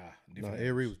 Nah, no, different. Ed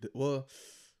Reed was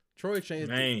Troy changed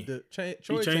Man. Troy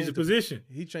He changed the position.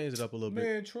 He changed it up a little bit.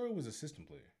 Man, Troy was a system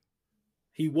player.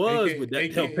 He was, AKA but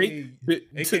that helped pay.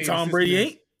 AKA Tom Brady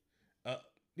ain't.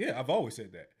 Yeah, I've always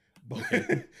said that. But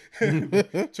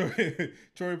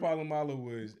Troy Polamalu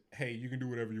was, hey, you can do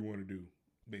whatever you want to do,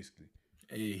 basically.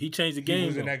 Hey, he changed the He game.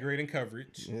 wasn't though. that great in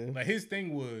coverage. Yeah. Like his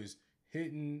thing was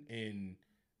hitting and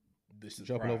the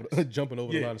surprise. Jumping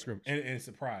over the line of scrimmage. and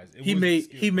surprise. It He wasn't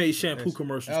skill. made shampoo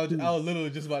commercials. I was literally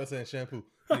just about to say shampoo.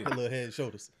 Yeah. Little head and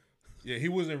shoulders. Yeah, he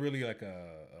wasn't really like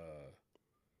a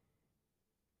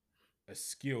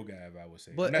skill guy, if I would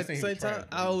say. But I'm not at the saying he same was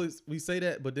time, trash, we say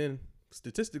that, but then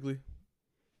statistically,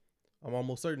 I'm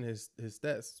almost certain his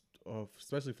stats,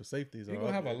 especially for safeties, he are gonna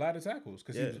up have a there. lot of tackles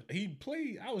because Yeah. he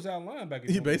played. I was out linebacker.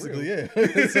 He for basically, real.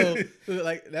 yeah. so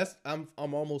like that's I'm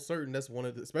almost certain that's one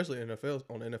of the, especially NFL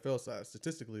on the NFL side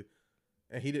statistically,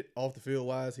 and he did off the field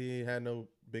wise, he ain't had no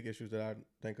big issues that I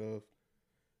think of,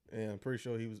 and I'm pretty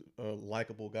sure he was a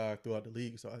likable guy throughout the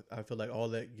league. So I feel like all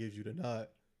that gives you the nod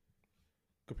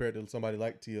compared to somebody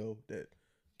like T.O. that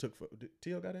took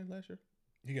T.O. got in last year.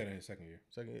 He got in his second year.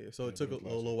 Second year, so Yeah, it took but a it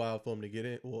was last little while for him to get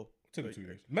in. Well, Took him 2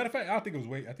 years. Matter of fact, I think it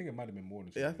was I think it might have been more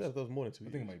than 2 yeah, I years. thought that was more than 2 I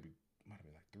years. think it might have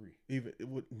been like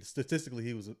 3. Even statistically,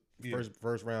 he was a Yeah.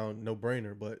 first round no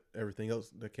brainer, but everything else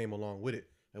that came along with it.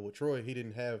 And with Troy,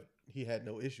 he had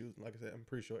no issues. Like I said, I'm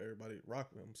pretty sure everybody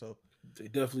rocked him. So They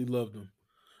definitely loved him.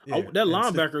 yeah. That And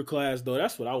linebacker class, though,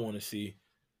 that's what I want to see.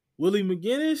 Willie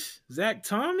McGinnis, Zach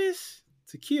Thomas,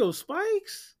 Takeo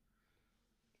Spikes,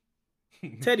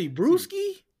 Teddy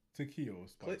Bruschi. Takeo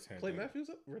Spikes had Clay that. Matthews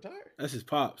retired. That's his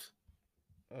pops.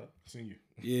 Senior.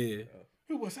 Yeah.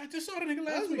 Who was I just saw the nigga I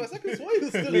last was week? about to say, I could swear he was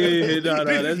still Yeah, no,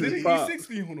 that's Did his he pop.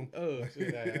 60 on him? Oh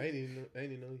shit! I ain't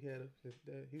even know he had his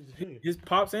dad. He was a junior. His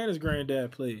pops and his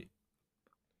granddad played.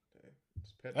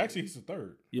 Actually, he's the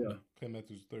third. Yeah. Clay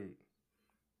Matthews the third.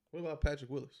 What about Patrick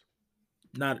Willis?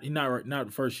 Not the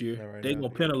first year. Not right They now,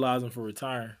 gonna yeah. penalize him for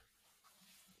retiring.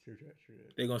 True.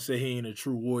 They gonna say he ain't a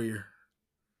true warrior.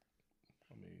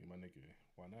 I mean, my nigga,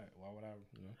 why not? Why would I?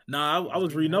 You know? Nah, I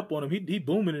was reading up on him. He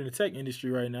booming in the tech industry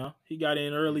right now. He got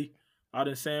in early out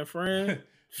in San Fran.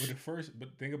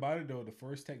 But think about it though. The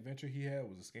first tech venture he had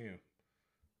was a scam.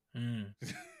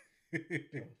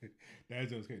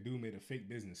 That's just okay. Dude made a fake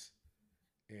business,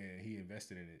 and he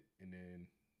invested in it, and then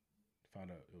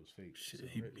found out it was fake. Shit, So,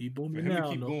 he for booming him now.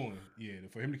 to keep though. going,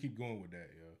 for him to keep going with that,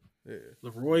 yo. Yeah.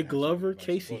 Leroy Yeah, Glover,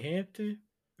 absolutely. Casey But- Hampton.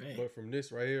 Man. But from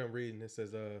this right here, I'm reading. It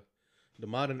says the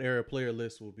modern era player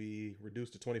list will be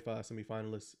reduced to 25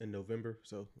 semifinalists in November.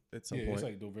 So at some Yeah, point, it's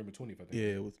like November 20th, I think.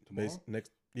 yeah, with Tomorrow?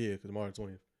 next because tomorrow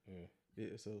 20th. Yeah.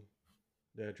 Yeah, so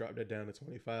they'll drop that down to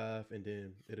 25, and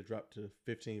then it'll drop to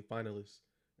 15 finalists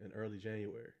in early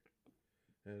January.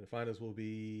 And the finals will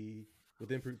then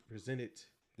presented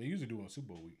They usually do it on Super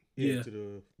Bowl week. Yeah.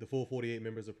 to the full 48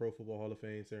 members of Pro Football Hall of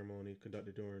Fame ceremony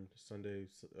conducted during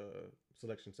Sunday's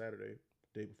selection Saturday,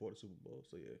 day before the Super Bowl.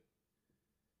 So yeah.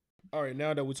 All right,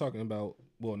 now that we're talking about,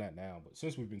 well, not now, but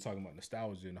since we've been talking about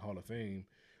nostalgia in the Hall of Fame,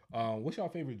 what's your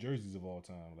favorite jerseys of all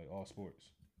time, like all sports?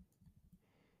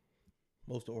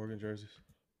 Most of Oregon jerseys.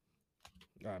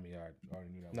 I mean, I already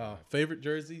knew that. Nah, favorite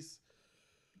jerseys.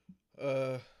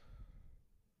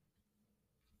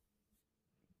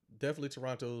 Definitely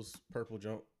Toronto's purple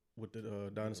jump with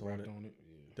the dinosaur on it.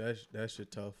 That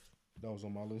shit tough. That was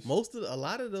on my list. A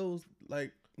lot of those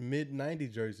like mid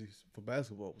 '90s jerseys for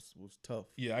basketball was tough.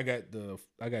 Yeah, I got the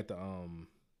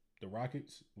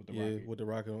Rockets with the Rocket. With the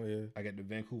Rocket on. Yeah, I got the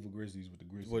Vancouver Grizzlies with the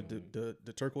Grizzlies. With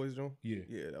the turquoise jump.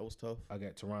 Yeah, that was tough. I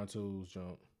got Toronto's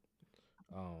jump.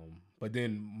 But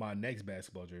then my next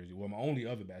basketball jersey, my only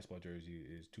other basketball jersey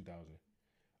is 2000.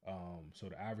 So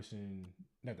the Iverson,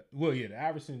 the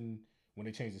Iverson when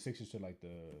they changed the Sixers to like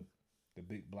the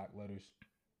big black letters,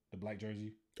 the black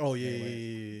jersey. Oh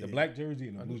yeah. The black jersey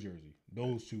and the blue jersey.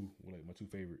 Those two were like my two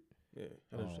favorite. Yeah.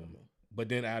 But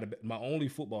then my only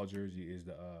football jersey is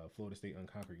the Florida State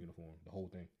Unconquered uniform, the whole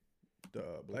thing.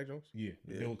 The black Jones? Yeah.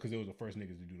 Because they was the first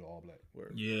niggas to do the all black.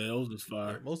 Word. Yeah, those was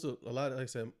fire. A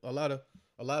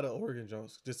lot of Oregon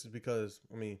Jones, just because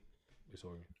it's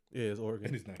Oregon. Yeah, it's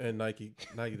Oregon. And Nike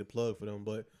the plug for them.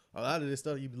 But a lot of this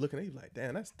stuff you be looking at, you like,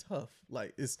 damn, that's tough.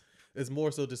 Like it's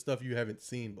more so just stuff you haven't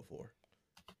seen before.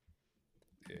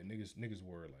 Yeah, niggas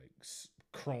wore like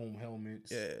chrome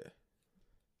helmets. Yeah.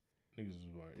 Niggas was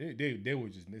wearing they were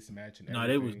just mismatching. No,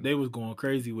 they was going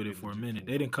crazy with it for a minute.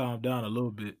 They didn't calm down a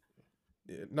little bit.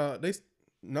 Yeah, they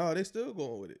still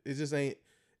going with it. It just ain't.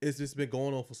 It's just been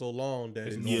going on for so long that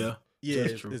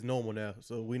it's normal now.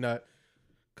 So we not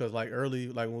because like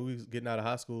when we was getting out of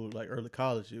high school, like early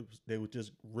college, they were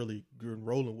just really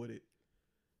rolling with it,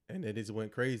 and it just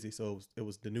went crazy. So it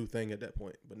was the new thing at that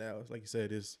point. But now it's like you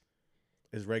said, it's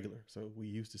regular. So we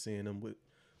used to seeing them with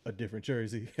a different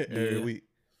jersey every week.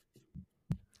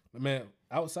 Man,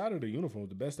 outside of the uniforms,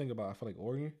 the best thing about I feel like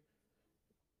Oregon,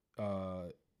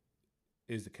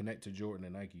 is the connect to Jordan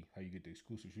and Nike. How you get the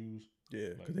exclusive shoes?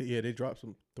 Yeah, they dropped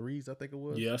some threes. I think it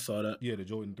was. Yeah, I saw that. Yeah, the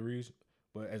Jordan 3s.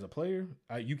 But as a player,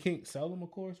 you can't sell them,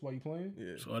 of course, while you playing.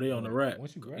 Yeah. So are they on the rack?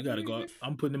 Once you gotta go.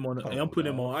 I'm putting them on. I'm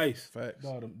putting them on ice. Facts.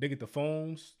 They get the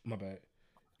foams. My bad.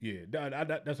 Yeah,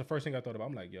 that's the first thing I thought about.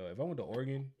 I'm like, yo, if I went to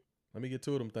Oregon, let me get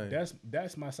two of them things.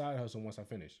 That's my side hustle once I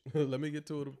finish. Let me get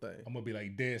two of them things. I'm gonna be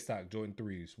like dead stock Jordan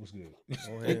 3s. What's good?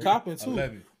 They copping too.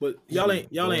 11. But y'all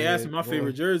ain't asking my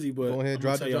favorite jersey. But go ahead,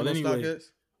 drop y'all anyway.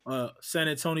 San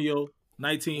Antonio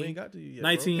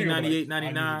 1998,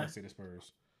 99. Say the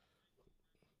Spurs.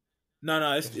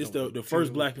 No, it's the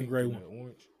first black and gray one.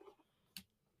 Orange.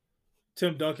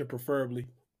 Tim Duncan, preferably.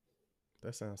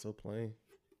 That sounds so plain.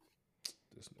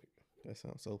 This nigga. That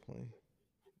sounds so plain.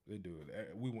 They do it.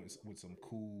 We went with some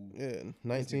cool. Yeah,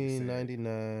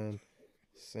 1999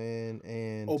 San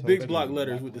Antonio. Oh, big block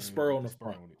letters with the spur on the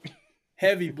front.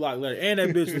 Heavy block letter, and that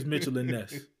bitch was Mitchell and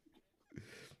Ness.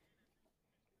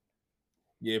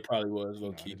 Yeah, it probably was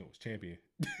low key. It was champion,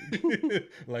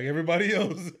 like everybody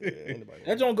else.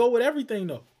 That don't go with everything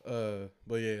though.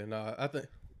 But yeah, I think.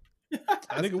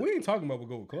 Nigga, we ain't talking about what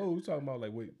go with clothes. We talking about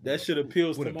like that shit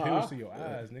appeals to my appeals to your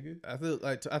eyes, nigga.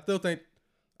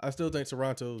 I still think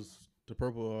Toronto's the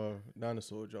purple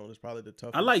dinosaur joint is probably the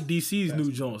toughest. I like DC's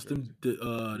new joints,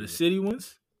 the city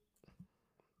ones.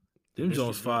 Them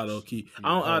joints fire though, key.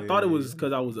 I thought it was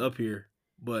because I was up here,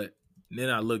 but then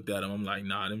I looked at them. I'm like,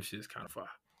 nah, them shit's kind of fire.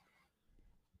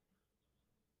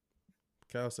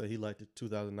 Cal said he liked the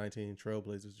 2019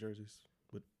 Trailblazers jerseys.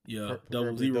 With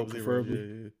double zero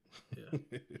preferably. Yeah.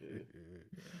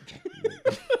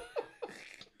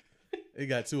 He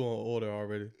got two on order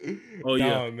already. Oh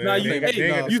yeah. You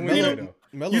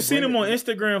seen him on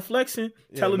Instagram flexing,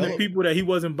 telling the people that he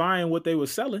wasn't buying what they were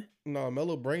selling. No,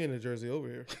 Melo bringing the jersey over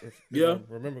here. If I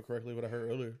remember correctly what I heard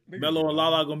earlier. Melo and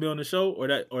Lala gonna be on the show, or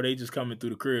they just coming through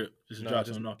the crib just drop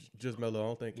something off. Just Melo. I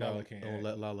don't think Lala don't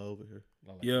let Lala over here.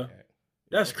 Yeah.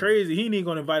 That's crazy. He ain't even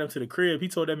gonna invite him to the crib. He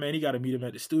told that man he got to meet him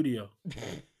at the studio.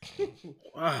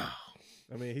 Wow.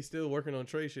 I mean, he's still working on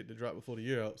trade shit to drop before the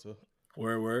year out. So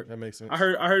word. That makes sense. I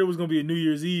heard it was gonna be a New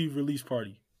Year's Eve release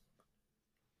party.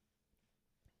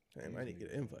 Damn, I didn't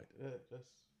get an invite.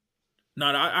 No,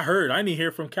 I heard. I didn't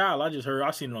hear from Kyle. I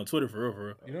seen it on Twitter for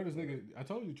real. You know this nigga? I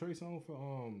told you Trey Songz for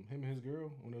him and his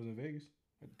girl when I was in Vegas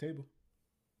at the table.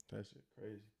 That shit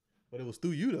crazy. But it was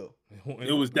through you though.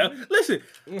 It was that. Listen,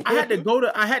 I had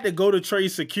to go to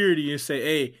Trey's security and say,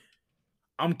 "Hey,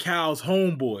 I'm Cal's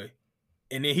homeboy,"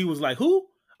 and then he was like, "Who?"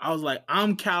 I was like,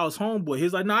 "I'm Cal's homeboy."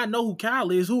 He's like, "No, I know who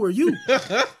Cal is. Who are you?"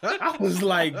 I was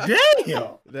like,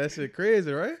 "Damn, that shit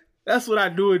crazy, right?" That's what I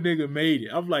knew a nigga made it.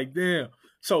 I'm like, "Damn."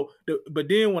 So, but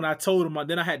then when I told him,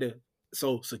 then I had to.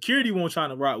 So security won't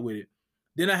trying to rock with it.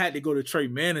 Then I had to go to Trey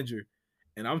manager.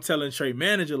 And I'm telling Trey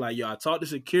manager, like, yo, I talked to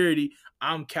security.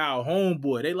 I'm Cal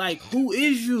homeboy. They like, who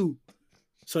is you?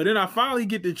 So then I finally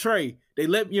get the Trey. They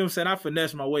let me, you know what I'm saying? I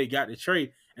finessed my way, got the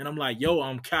Trey. And I'm like, yo,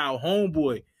 I'm Cal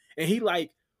homeboy. And he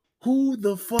like, who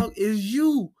the fuck is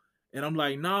you? And I'm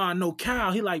like, nah, I know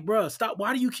Cal. He like, bro, stop.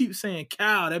 Why do you keep saying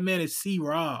Cal? That man is C.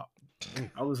 Rob.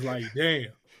 I was like, damn.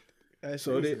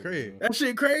 So crazy. That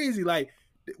shit crazy. Like,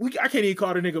 I can't even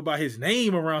call the nigga by his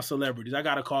name around celebrities. I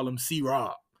gotta call him C.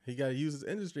 Rob. He gotta use his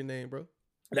industry name, bro.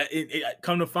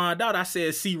 Come to find out, I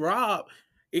said C. Rob.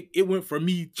 It went from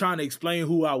me trying to explain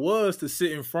who I was to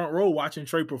sit in front row watching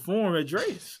Trey perform at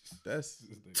Dre's. That's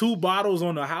 2 bottles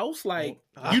on the house. Like,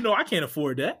 I can't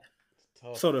afford that.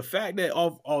 tough. So the fact that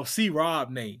off C. Rob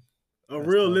name, That's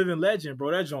real tough. living legend,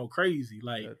 bro, that joint crazy.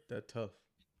 Like, that tough.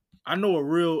 I know a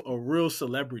real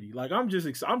celebrity. Like, I'm just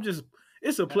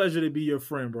it's a pleasure to be your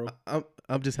friend, bro.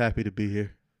 I'm just happy to be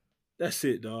here. That's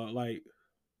it, dog. Like,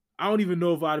 I don't even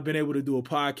know if I'd have been able to do a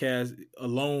podcast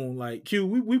alone. Like, Q,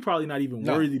 we probably not even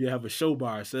No. worthy to have a show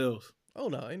by ourselves. Oh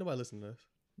no, ain't nobody listening to us.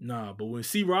 Nah, but when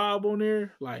C. Rob on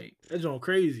there, like, that joint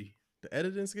crazy. The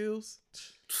editing skills,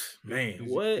 Man, Is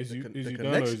what? Is you done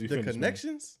or is you the finished, man?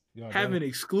 connections. Y'all done? Having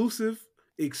exclusive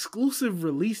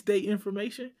release date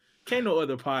information? Can't no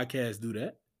other podcast do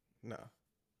that. Nah,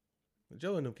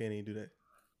 Joe and them can't even do that.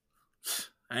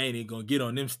 I ain't even gonna get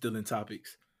on them stealing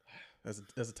topics.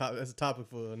 That's a topic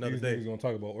for another These day. niggas gonna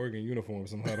talk about Oregon uniforms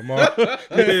somehow tomorrow.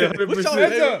 Yeah,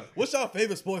 What's y'all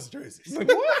favorite sports jerseys? Like,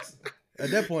 what? At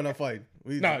that point, I'm fighting.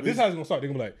 This how it's gonna start.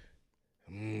 They're gonna be like,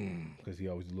 because he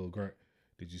always a little grunt.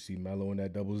 Did you see Melo in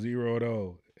that 0-0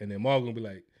 though? And then Mark gonna be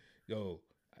like, yo,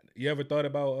 you ever thought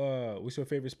about what's your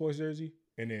favorite sports jersey?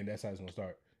 And then that's how it's gonna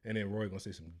start. And then Roy gonna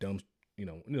say some dumb,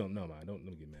 no, man, don't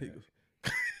get mad.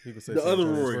 He gonna say The other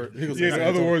something Rory. first. He gonna say Yeah, the something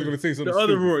other first. Roy's gonna say something. The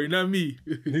other stupid. Rory, not me.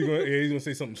 He's gonna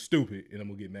say something stupid, and I'm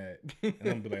gonna get mad. And I'm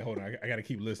gonna be like, hold on, I gotta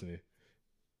keep listening.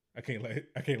 I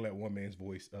can't let one man's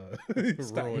voice stop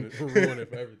ruin me. it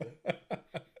for everything.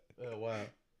 Oh wow.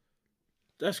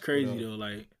 That's crazy though.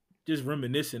 Like, just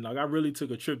reminiscing. Like, I really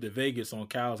took a trip to Vegas on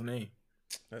Cal's name.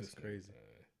 That's crazy.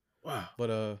 Wow.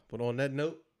 But on that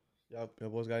note, y'all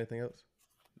boys got anything else?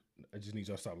 I just need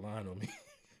y'all to stop lying on me.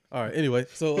 All right. Anyway,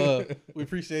 so we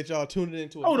appreciate y'all tuning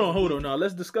into. Hold on. Now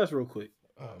let's discuss real quick.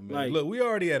 Oh man, Like- look, we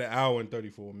already at 1 hour and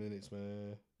 34 minutes,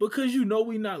 man. Because you know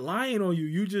we not lying on you.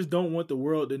 You just don't want the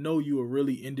world to know you a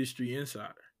really industry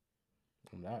insider.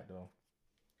 I'm not though.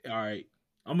 All right.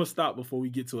 I'm gonna stop before we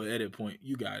get to an edit point.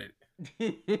 You got it.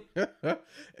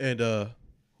 And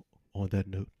on that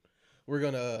note, we're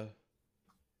gonna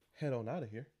head on out of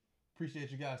here.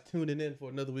 Appreciate you guys tuning in for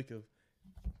another week of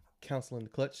Counseling the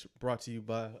Clutch, brought to you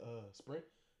by Sprint.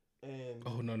 And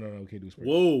Oh no, we can't do Sprint.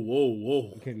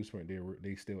 Whoa. We can't do Sprint.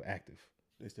 They still active.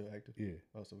 they still active. Yeah.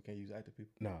 Oh, so we can't use active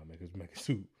people. Nah, man, because make it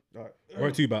suit. All right.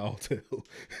 Brought to you by Altel. All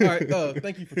right.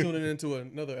 Thank you for tuning in to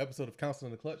another episode of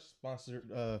Counseling the Clutch, sponsored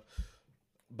by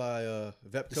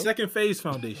Vepco. The Second Phase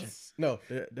Foundation. No,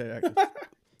 they're active.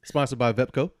 Sponsored by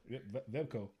Vepco.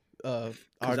 Vepco.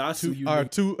 I see you Our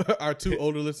two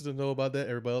older listeners know about that.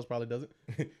 Everybody else probably doesn't.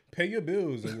 Pay your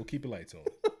bills and we'll keep the lights on.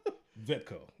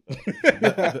 Vepco.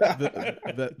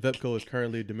 Vepco is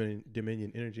currently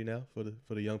Dominion Energy now for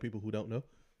the young people who don't know.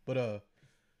 But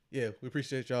yeah, we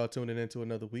appreciate y'all tuning in to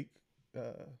another week.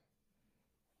 This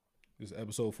is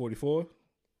episode 44.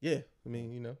 Yeah, I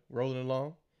mean, rolling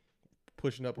along,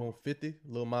 pushing up on 50,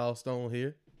 little milestone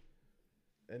here,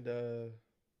 and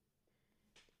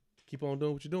keep on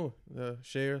doing what you're doing.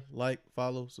 Share, like,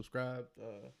 follow, subscribe,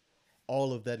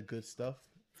 all of that good stuff.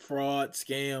 Fraud,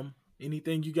 scam,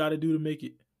 anything you got to do to make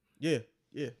it. Yeah.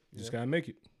 You just gotta make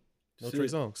it. No That's Trey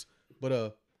it. Songs.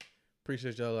 But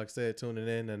appreciate y'all, like I said, tuning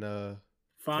in, and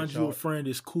Find Catch you a y'all. friend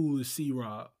as cool as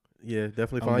C-Rob. yeah,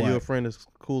 definitely I'm find you a whack. friend as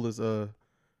cool as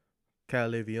Cal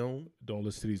Levion. Don't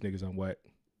listen to these niggas. I'm whack.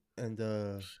 And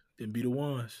Then be the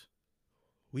ones.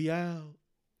 we out.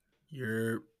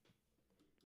 You're